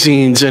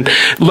magazines, and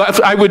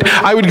I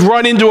would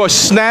run into a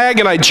snag,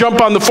 and I'd jump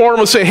on the forum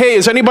and say, hey,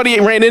 has anybody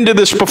ran into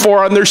this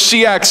before on their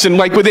CX? And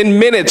like within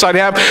minutes, I'd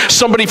have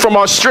somebody from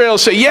Australia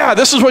say, yeah,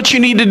 this is what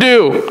you need to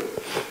do.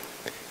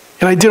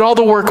 And I did all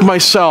the work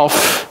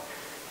myself.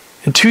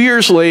 And 2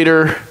 years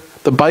later,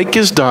 the bike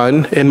is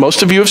done, and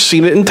most of you have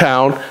seen it in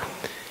town,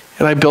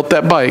 and I built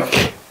that bike.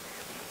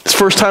 It's the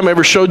first time I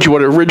ever showed you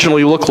what it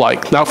originally looked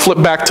like. Now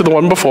flip back to the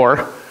one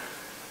before.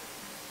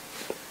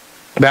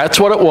 That's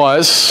what it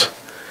was,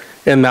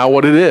 and now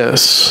what it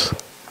is.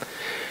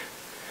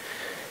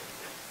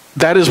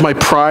 That is my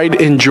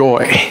pride and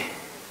joy.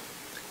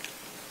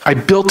 I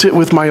built it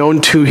with my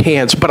own two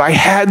hands, but I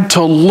had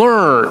to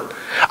learn.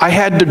 I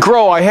had to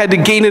grow. I had to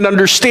gain an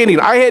understanding.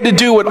 I had to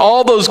do what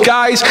all those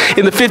guys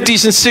in the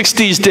 50s and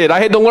 60s did.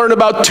 I had to learn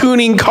about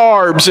tuning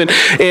carbs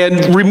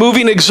and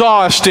removing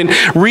exhaust and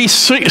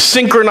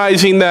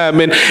resynchronizing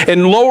them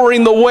and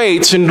lowering the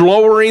weights and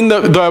lowering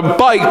the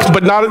bike,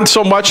 but not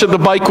so much that the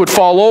bike would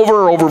fall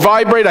over or over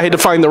vibrate. I had to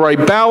find the right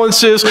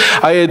balances.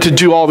 I had to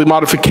do all the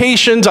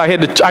modifications. I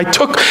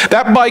took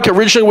that bike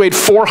originally weighed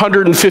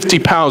 450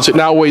 pounds. It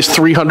now weighs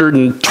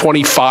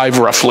 325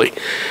 roughly.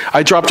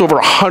 I dropped over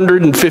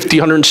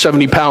 170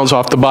 pounds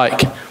off the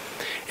bike,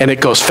 and it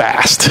goes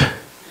fast.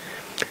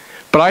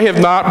 But I have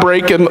not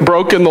broken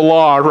the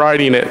law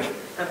riding it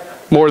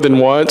more than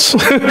once.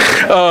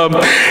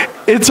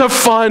 It's a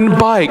fun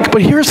bike.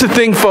 But here's the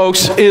thing,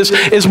 folks, is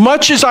as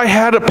much as I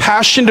had a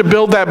passion to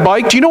build that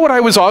bike, do you know what I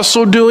was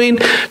also doing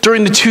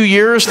during the 2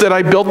 years that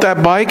I built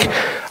that bike?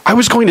 I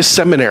was going to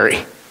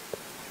seminary.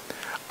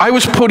 I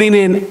was putting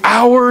in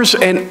hours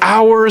and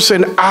hours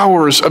and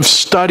hours of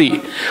study,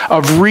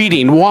 of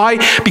reading. Why?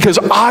 Because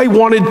I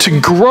wanted to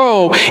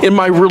grow in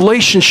my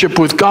relationship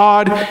with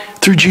God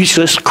through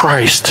Jesus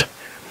Christ.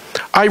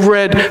 I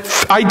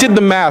did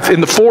the math.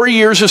 In the 4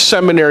 years of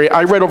seminary,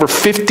 I read over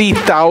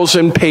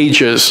 50,000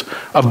 pages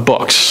of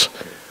books.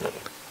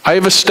 I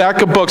have a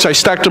stack of books. I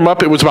stacked them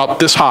up. It was about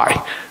this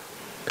high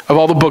of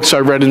all the books I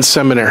read in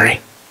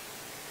seminary.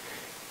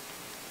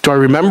 Do I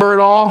remember it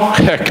all?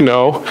 Heck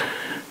no.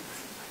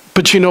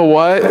 But you know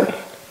what?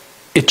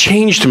 It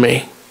changed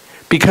me.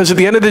 Because at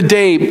the end of the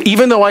day,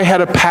 even though I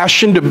had a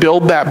passion to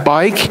build that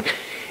bike,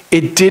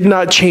 it did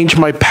not change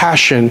my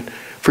passion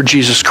for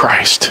Jesus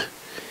Christ.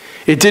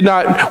 It did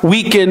not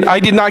weaken.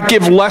 I did not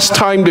give less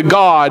time to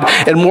God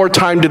and more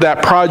time to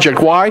that project.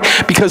 Why?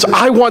 Because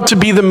I want to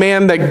be the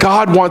man that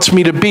God wants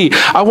me to be.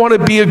 I want to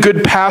be a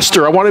good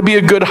pastor. I want to be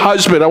a good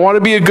husband. I want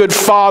to be a good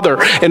father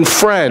and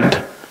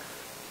friend.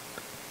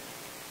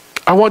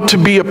 I want to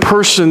be a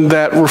person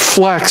that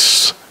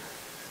reflects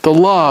the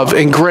love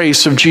and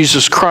grace of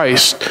Jesus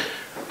Christ.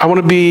 I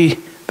want to be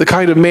the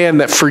kind of man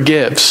that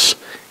forgives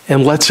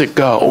and lets it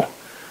go.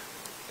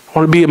 I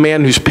want to be a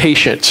man who's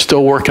patient,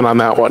 still working on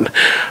that one.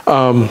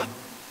 I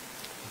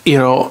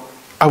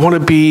want to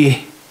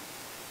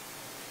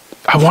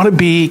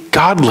be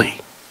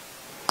godly.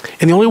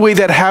 And the only way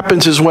that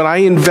happens is when I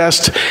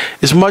invest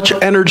as much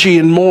energy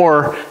and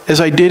more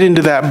as I did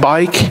into that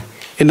bike,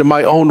 into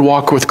my own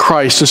walk with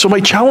Christ. And so my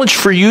challenge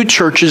for you,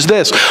 church, is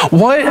this.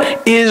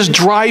 What is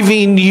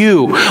driving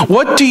you?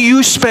 What do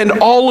you spend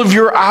all of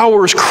your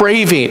hours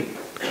craving?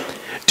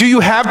 Do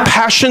you have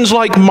passions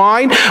like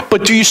mine,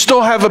 but do you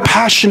still have a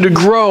passion to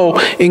grow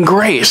in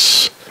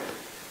grace?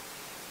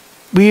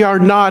 We are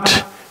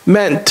not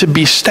meant to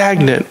be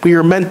stagnant. We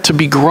are meant to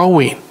be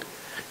growing,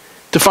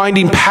 to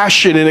finding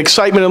passion and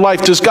excitement in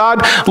life. Does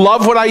God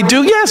love what I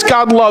do? Yes,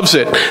 God loves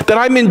it. That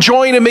I'm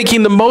enjoying and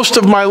making the most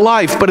of my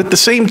life. But at the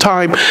same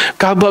time,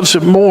 God loves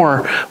it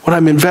more when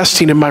I'm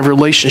investing in my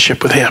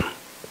relationship with Him.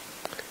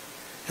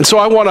 And so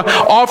I want to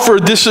offer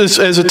this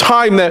as a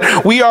time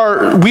that we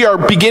are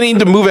beginning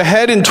to move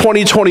ahead in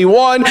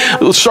 2021,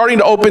 starting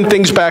to open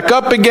things back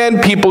up again.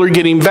 People are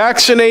getting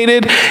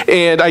vaccinated,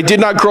 and I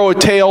did not grow a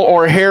tail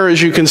or a hair, as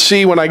you can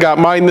see, when I got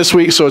mine this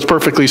week, so it's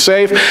perfectly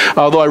safe,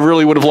 although I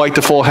really would have liked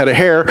a full head of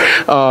hair.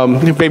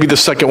 Maybe the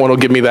second one will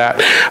give me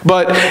that.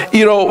 But,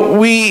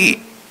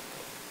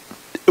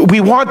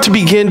 we want to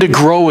begin to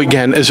grow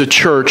again as a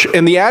church,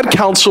 and the Ad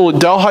Council at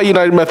Delhi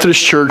United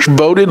Methodist Church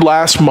voted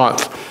last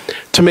month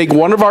to make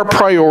one of our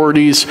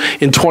priorities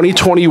in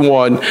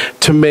 2021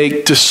 to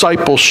make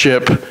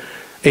discipleship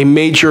a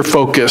major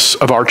focus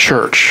of our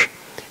church.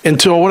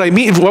 And so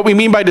what we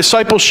mean by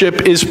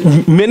discipleship is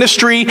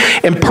ministry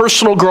and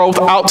personal growth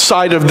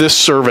outside of this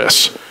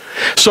service.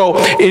 So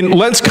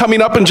Lent's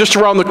coming up and just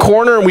around the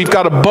corner, and we've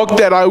got a book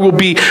that I will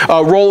be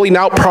rolling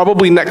out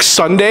probably next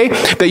Sunday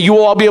that you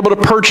will all be able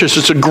to purchase.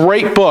 It's a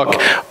great book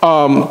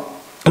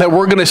that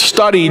we're going to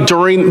study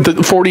during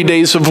the 40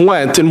 days of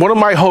Lent. And one of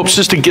my hopes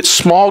is to get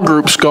small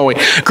groups going.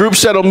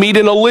 Groups that will meet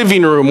in a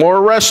living room or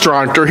a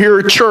restaurant or here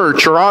at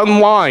church or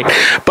online.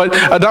 But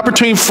an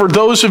opportunity for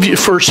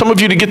some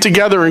of you to get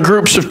together in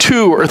groups of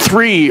 2 or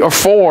 3 or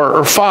 4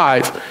 or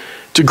 5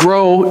 to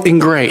grow in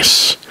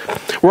grace.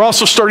 We're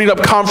also starting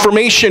up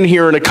confirmation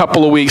here in a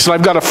couple of weeks, and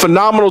I've got a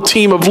phenomenal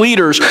team of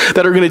leaders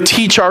that are going to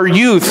teach our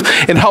youth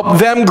and help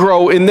them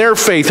grow in their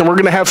faith, and we're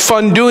going to have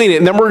fun doing it,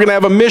 and then we're going to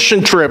have a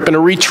mission trip and a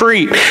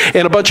retreat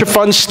and a bunch of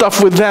fun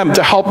stuff with them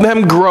to help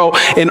them grow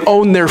and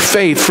own their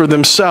faith for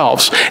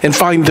themselves and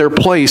find their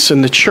place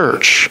in the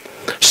church.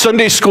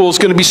 Sunday school is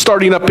going to be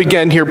starting up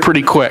again here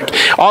pretty quick,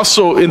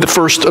 also in the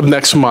first of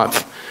next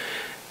month.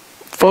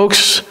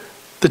 Folks,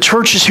 the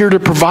church is here to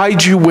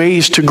provide you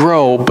ways to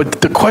grow,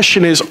 but the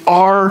question is,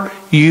 are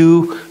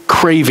you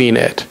craving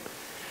it?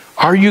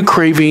 Are you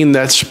craving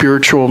that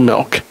spiritual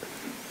milk?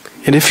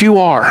 And if you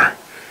are,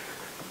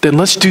 then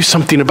let's do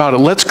something about it.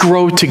 Let's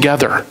grow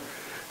together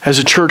as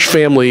a church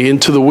family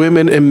into the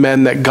women and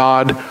men that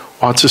God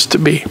wants us to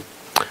be.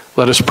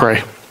 Let us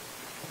pray.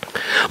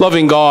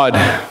 Loving God,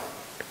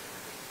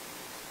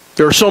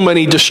 There are so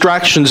many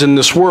distractions in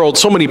this world,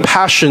 so many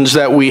passions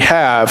that we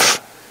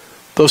have,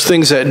 those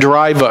things that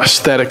drive us,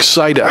 that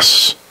excite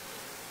us.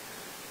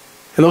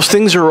 And those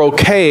things are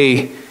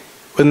okay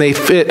when they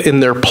fit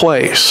in their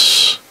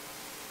place.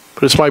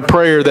 But it's my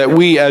prayer that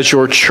we as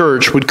your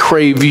church would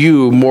crave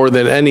you more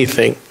than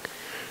anything,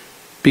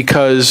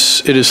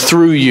 because it is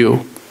through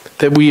you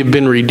that we have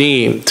been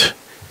redeemed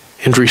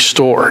and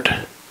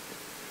restored.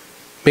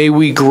 May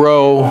we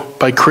grow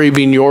by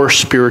craving your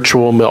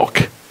spiritual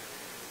milk,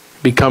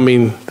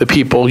 becoming the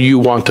people you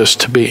want us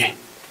to be.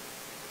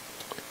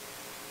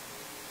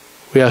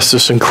 We ask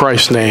this in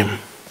Christ's name.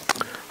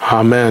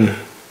 Amen.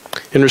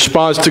 In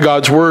response to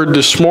God's word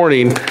this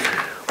morning,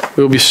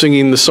 we'll be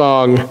singing the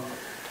song,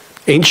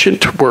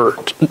 Ancient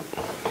Word.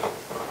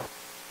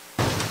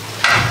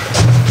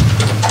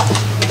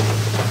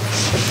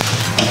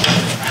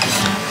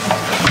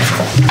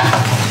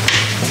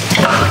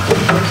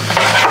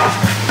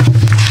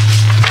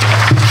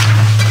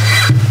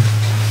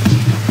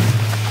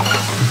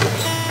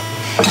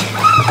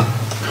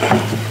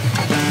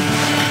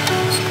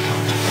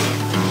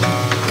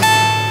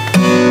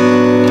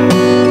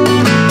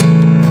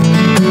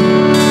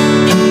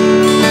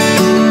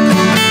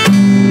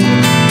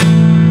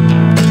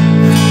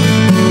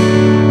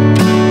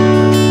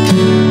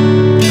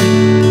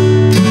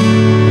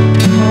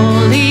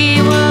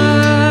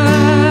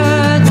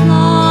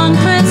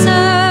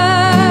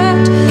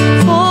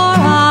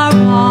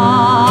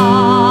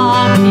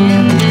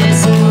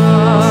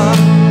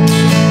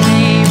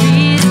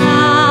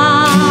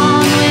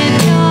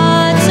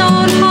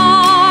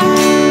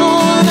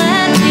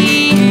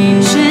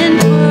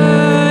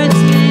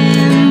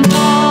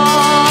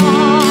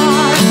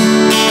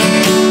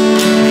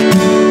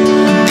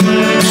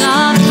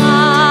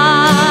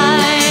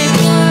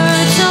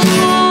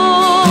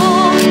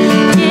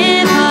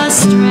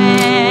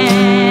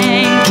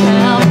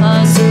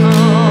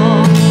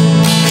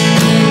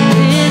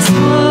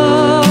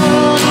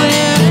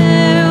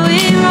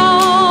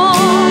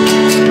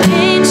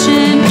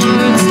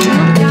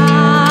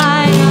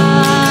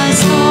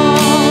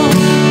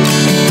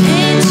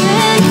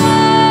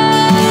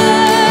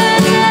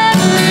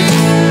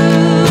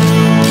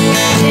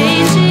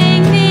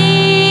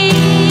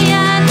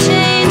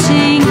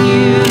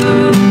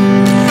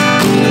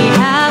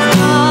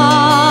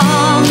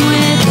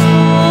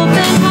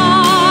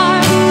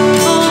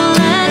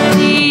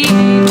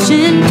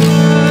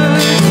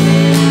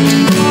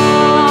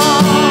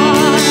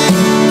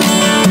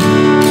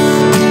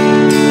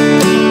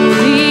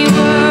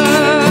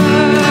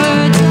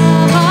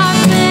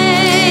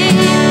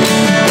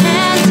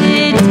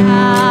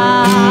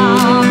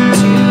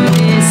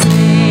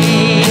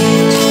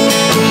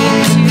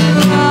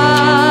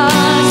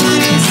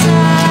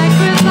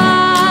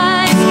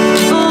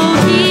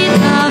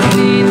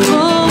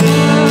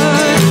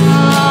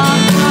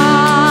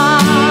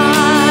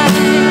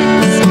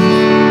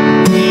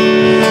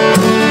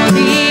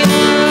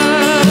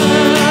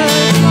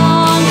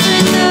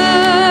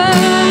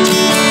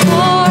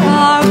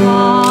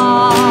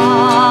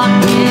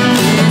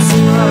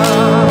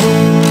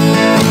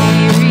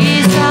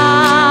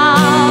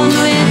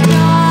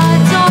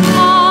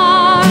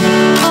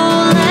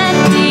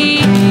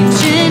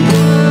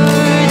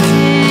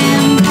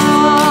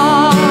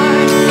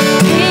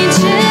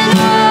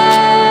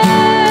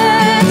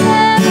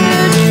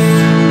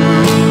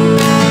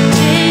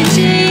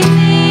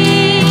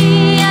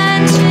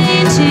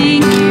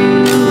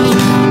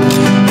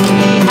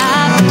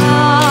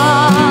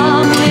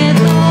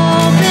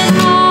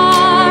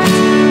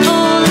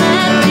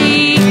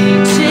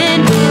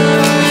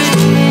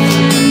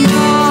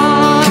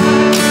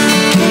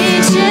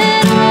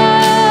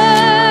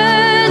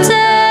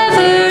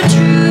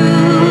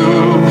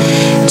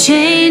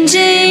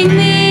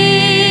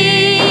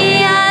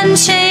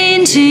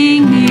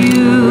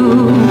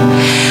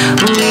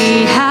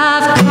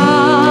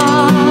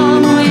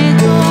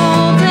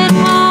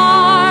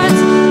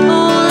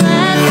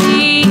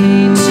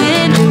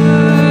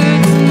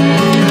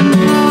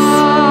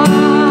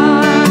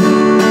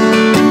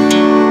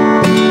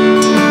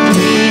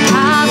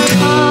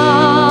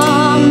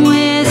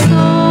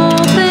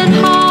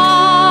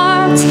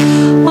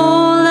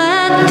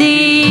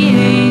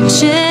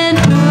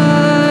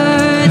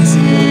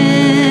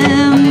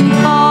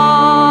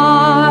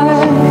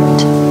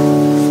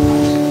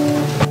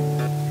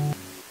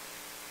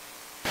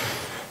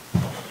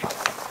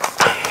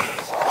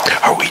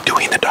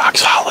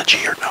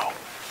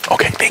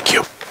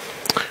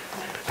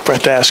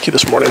 To ask you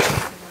this morning.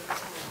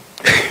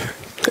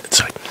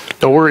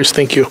 No worries,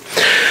 thank you.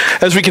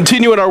 As we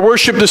continue in our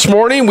worship this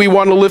morning, we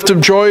want to lift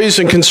up joys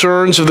and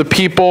concerns of the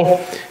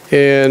people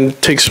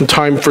and take some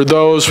time for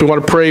those. We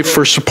want to pray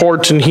for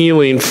support and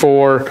healing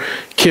for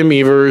Kim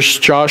Evers,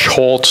 Josh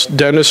Holtz,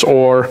 Dennis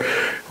Orr,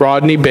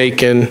 Rodney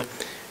Bacon,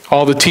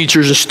 all the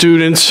teachers and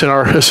students and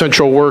our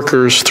essential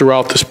workers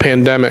throughout this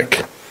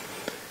pandemic.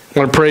 I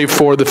want to pray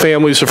for the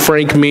families of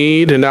Frank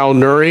Mead and Al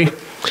Nuri,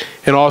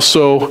 and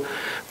also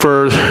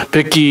for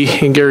Vicki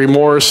and Gary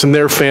Morris and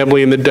their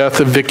family and the death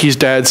of Vicki's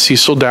dad,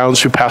 Cecil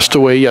Downs, who passed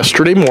away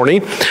yesterday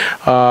morning.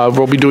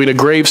 We'll be doing a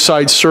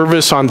graveside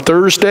service on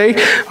Thursday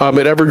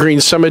at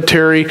Evergreen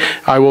Cemetery.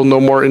 I will know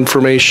more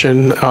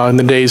information in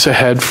the days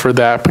ahead for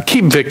that. But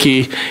keep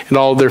Vicki and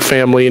all of their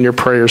family in your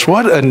prayers.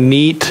 What a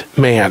neat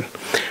man.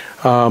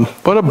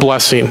 What a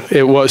blessing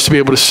it was to be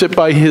able to sit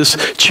by his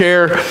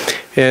chair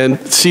and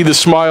see the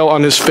smile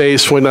on his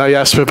face when I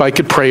asked him if I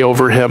could pray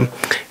over him.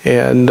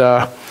 And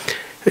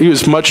he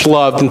was much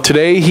loved, and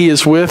today he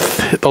is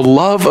with the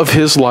love of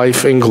his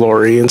life in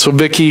glory. And so,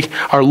 Vicki,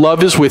 our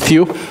love is with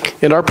you,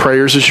 and our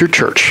prayers is your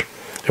church,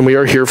 and we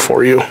are here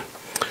for you.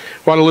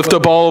 I want to lift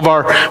up all of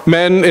our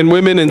men and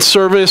women in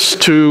service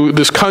to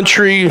this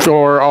country,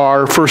 or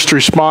our first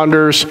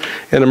responders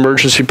and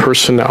emergency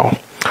personnel.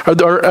 Are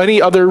there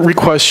any other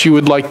requests you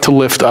would like to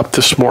lift up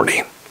this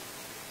morning?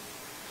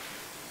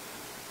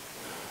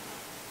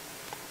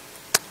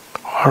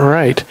 All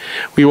right.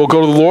 We will go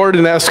to the Lord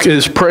and ask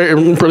his prayer,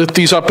 lift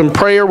these up in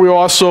prayer. We will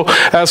also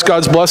ask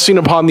God's blessing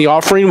upon the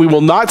offering. We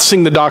will not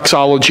sing the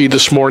doxology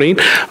this morning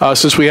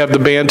since we have the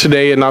band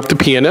today and not the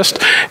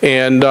pianist.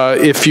 And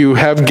if you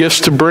have gifts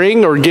to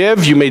bring or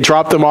give, you may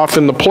drop them off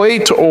in the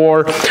plate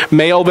or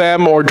mail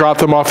them or drop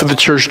them off at the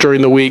church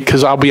during the week.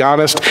 Because I'll be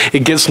honest,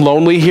 it gets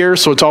lonely here,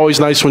 so it's always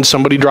nice when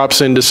somebody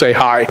drops in to say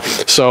hi.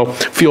 So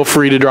feel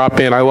free to drop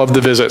in. I love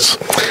the visits.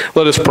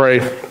 Let us pray.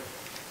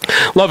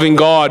 Loving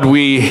God,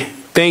 we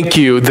thank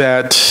you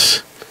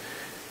that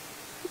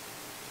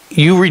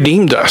you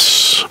redeemed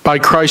us by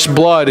Christ's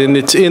blood, and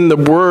it's in the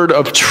word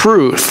of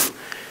truth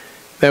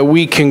that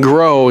we can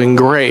grow in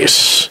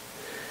grace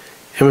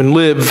and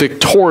live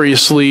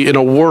victoriously in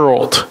a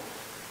world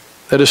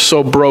that is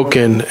so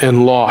broken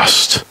and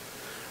lost.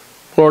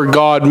 Lord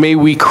God, may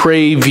we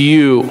crave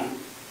you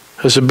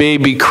as a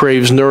baby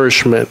craves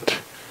nourishment.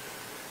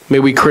 May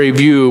we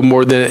crave you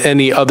more than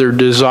any other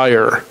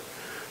desire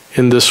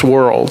in this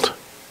world.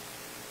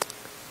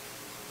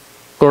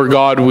 Lord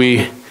God,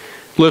 we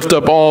lift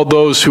up all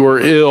those who are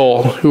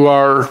ill, who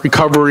are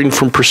recovering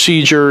from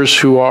procedures,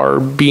 who are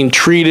being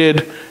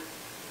treated,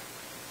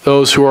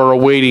 those who are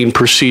awaiting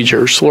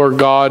procedures. Lord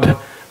God,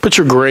 put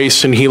your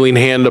grace and healing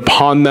hand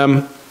upon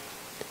them.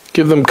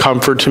 Give them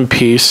comfort and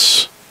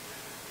peace.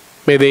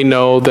 May they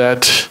know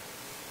that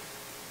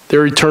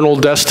their eternal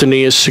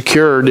destiny is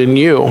secured in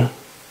you.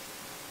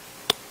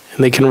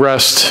 And they can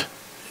rest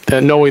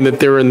that knowing that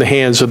they're in the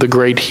hands of the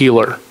great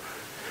healer.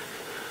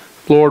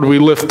 Lord, we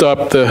lift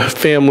up the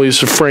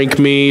families of Frank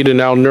Mead and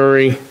Al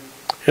Nuri,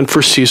 and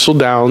for Cecil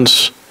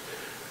Downs.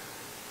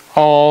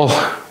 All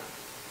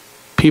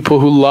people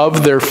who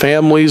love their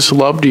families,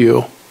 loved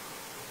you.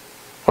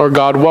 Lord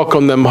God,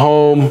 welcome them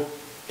home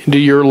into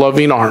your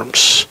loving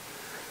arms.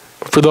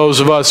 For those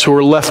of us who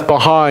are left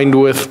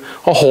behind with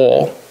a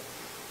hole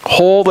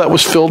that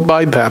was filled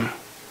by them,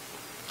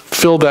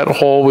 fill that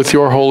hole with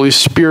your Holy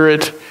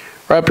Spirit.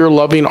 Wrap your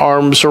loving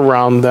arms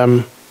around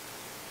them.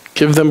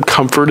 Give them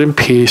comfort and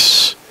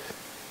peace.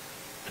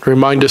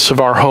 Remind us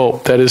of our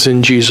hope that is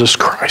in Jesus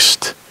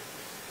Christ.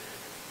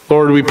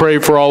 Lord, we pray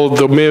for all of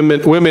the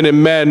women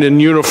and men in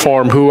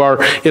uniform who are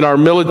in our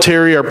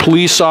military, our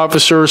police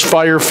officers,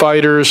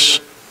 firefighters,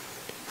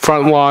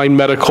 frontline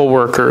medical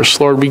workers.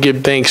 Lord, we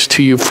give thanks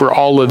to you for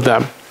all of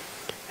them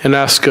and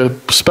ask a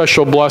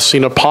special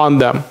blessing upon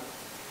them.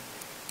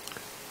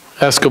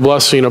 Ask a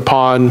blessing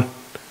upon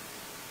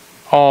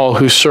all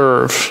who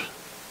serve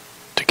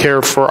to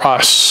care for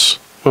us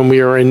when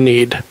we are in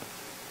need.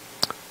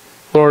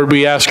 Lord,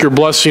 we ask your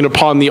blessing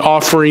upon the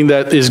offering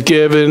that is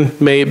given.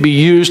 May it be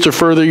used to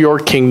further your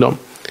kingdom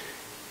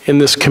in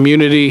this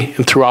community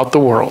and throughout the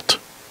world.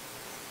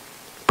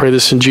 Pray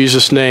this in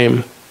Jesus'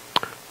 name.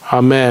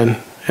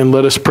 Amen. And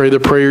let us pray the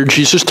prayer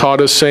Jesus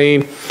taught us,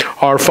 saying,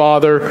 Our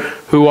Father,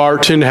 who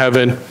art in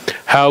heaven,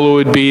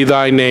 hallowed be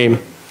thy name.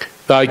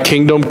 Thy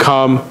kingdom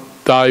come,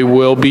 thy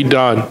will be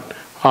done,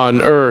 on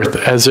earth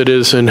as it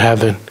is in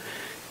heaven.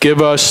 Give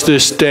us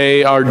this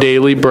day our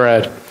daily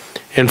bread,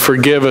 and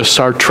forgive us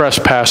our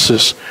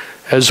trespasses,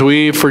 as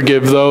we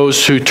forgive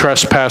those who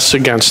trespass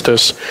against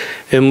us.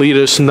 And lead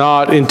us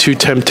not into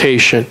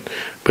temptation,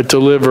 but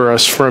deliver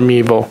us from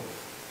evil.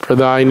 For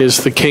thine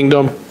is the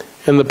kingdom,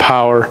 and the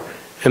power,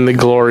 and the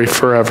glory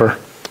forever.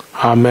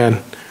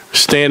 Amen.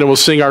 Stand and we'll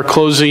sing our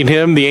closing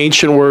hymn, the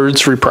Ancient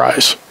Words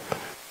Reprise.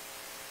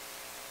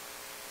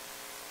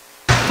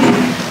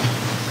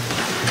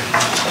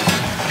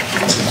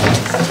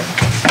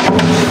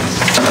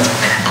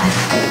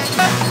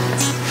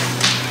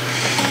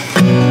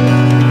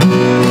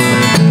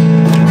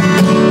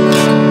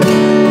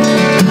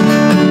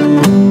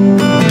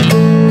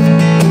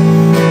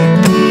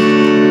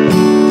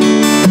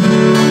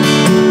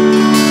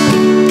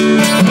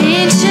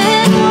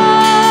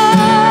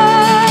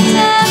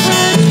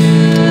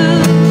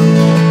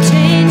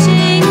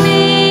 Changing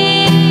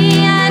me.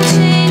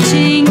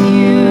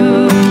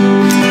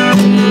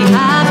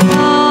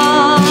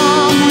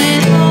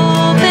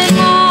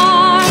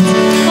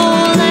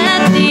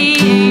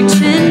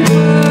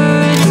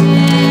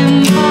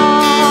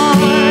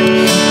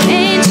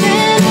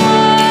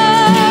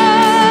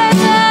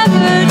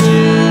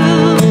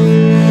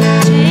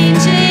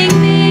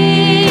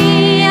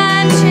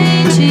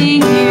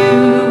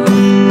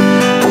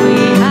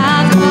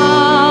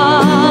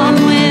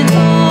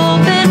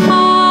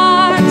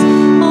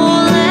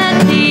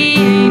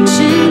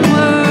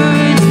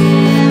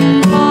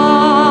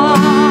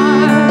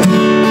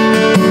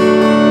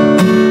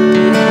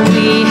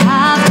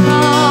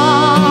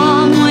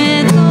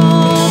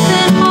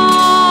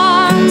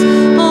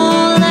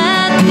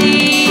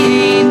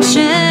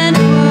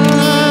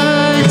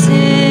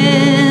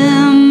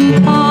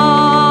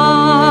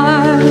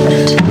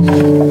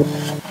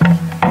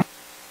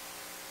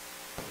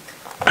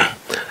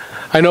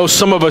 I know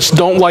some of us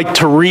don't like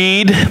to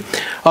read.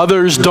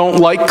 Others don't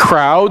like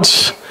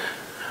crowds.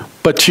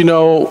 But you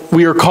know,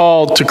 we are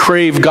called to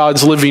crave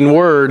God's living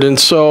word. And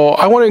so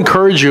I want to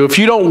encourage you, if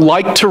you don't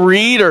like to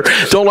read or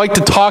don't like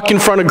to talk in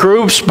front of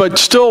groups, but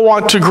still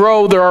want to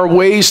grow, there are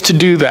ways to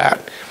do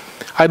that.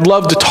 I'd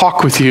love to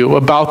talk with you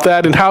about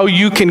that and how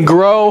you can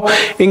grow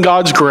in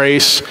God's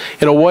grace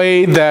in a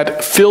way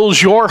that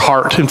fills your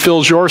heart and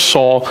fills your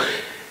soul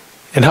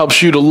and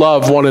helps you to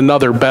love one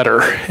another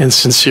better and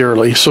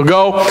sincerely. So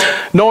go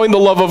knowing the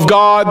love of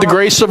God, the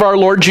grace of our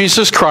Lord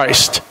Jesus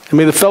Christ, and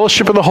may the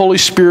fellowship of the Holy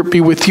Spirit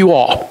be with you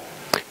all.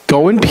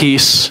 Go in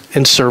peace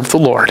and serve the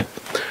Lord.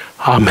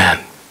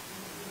 Amen.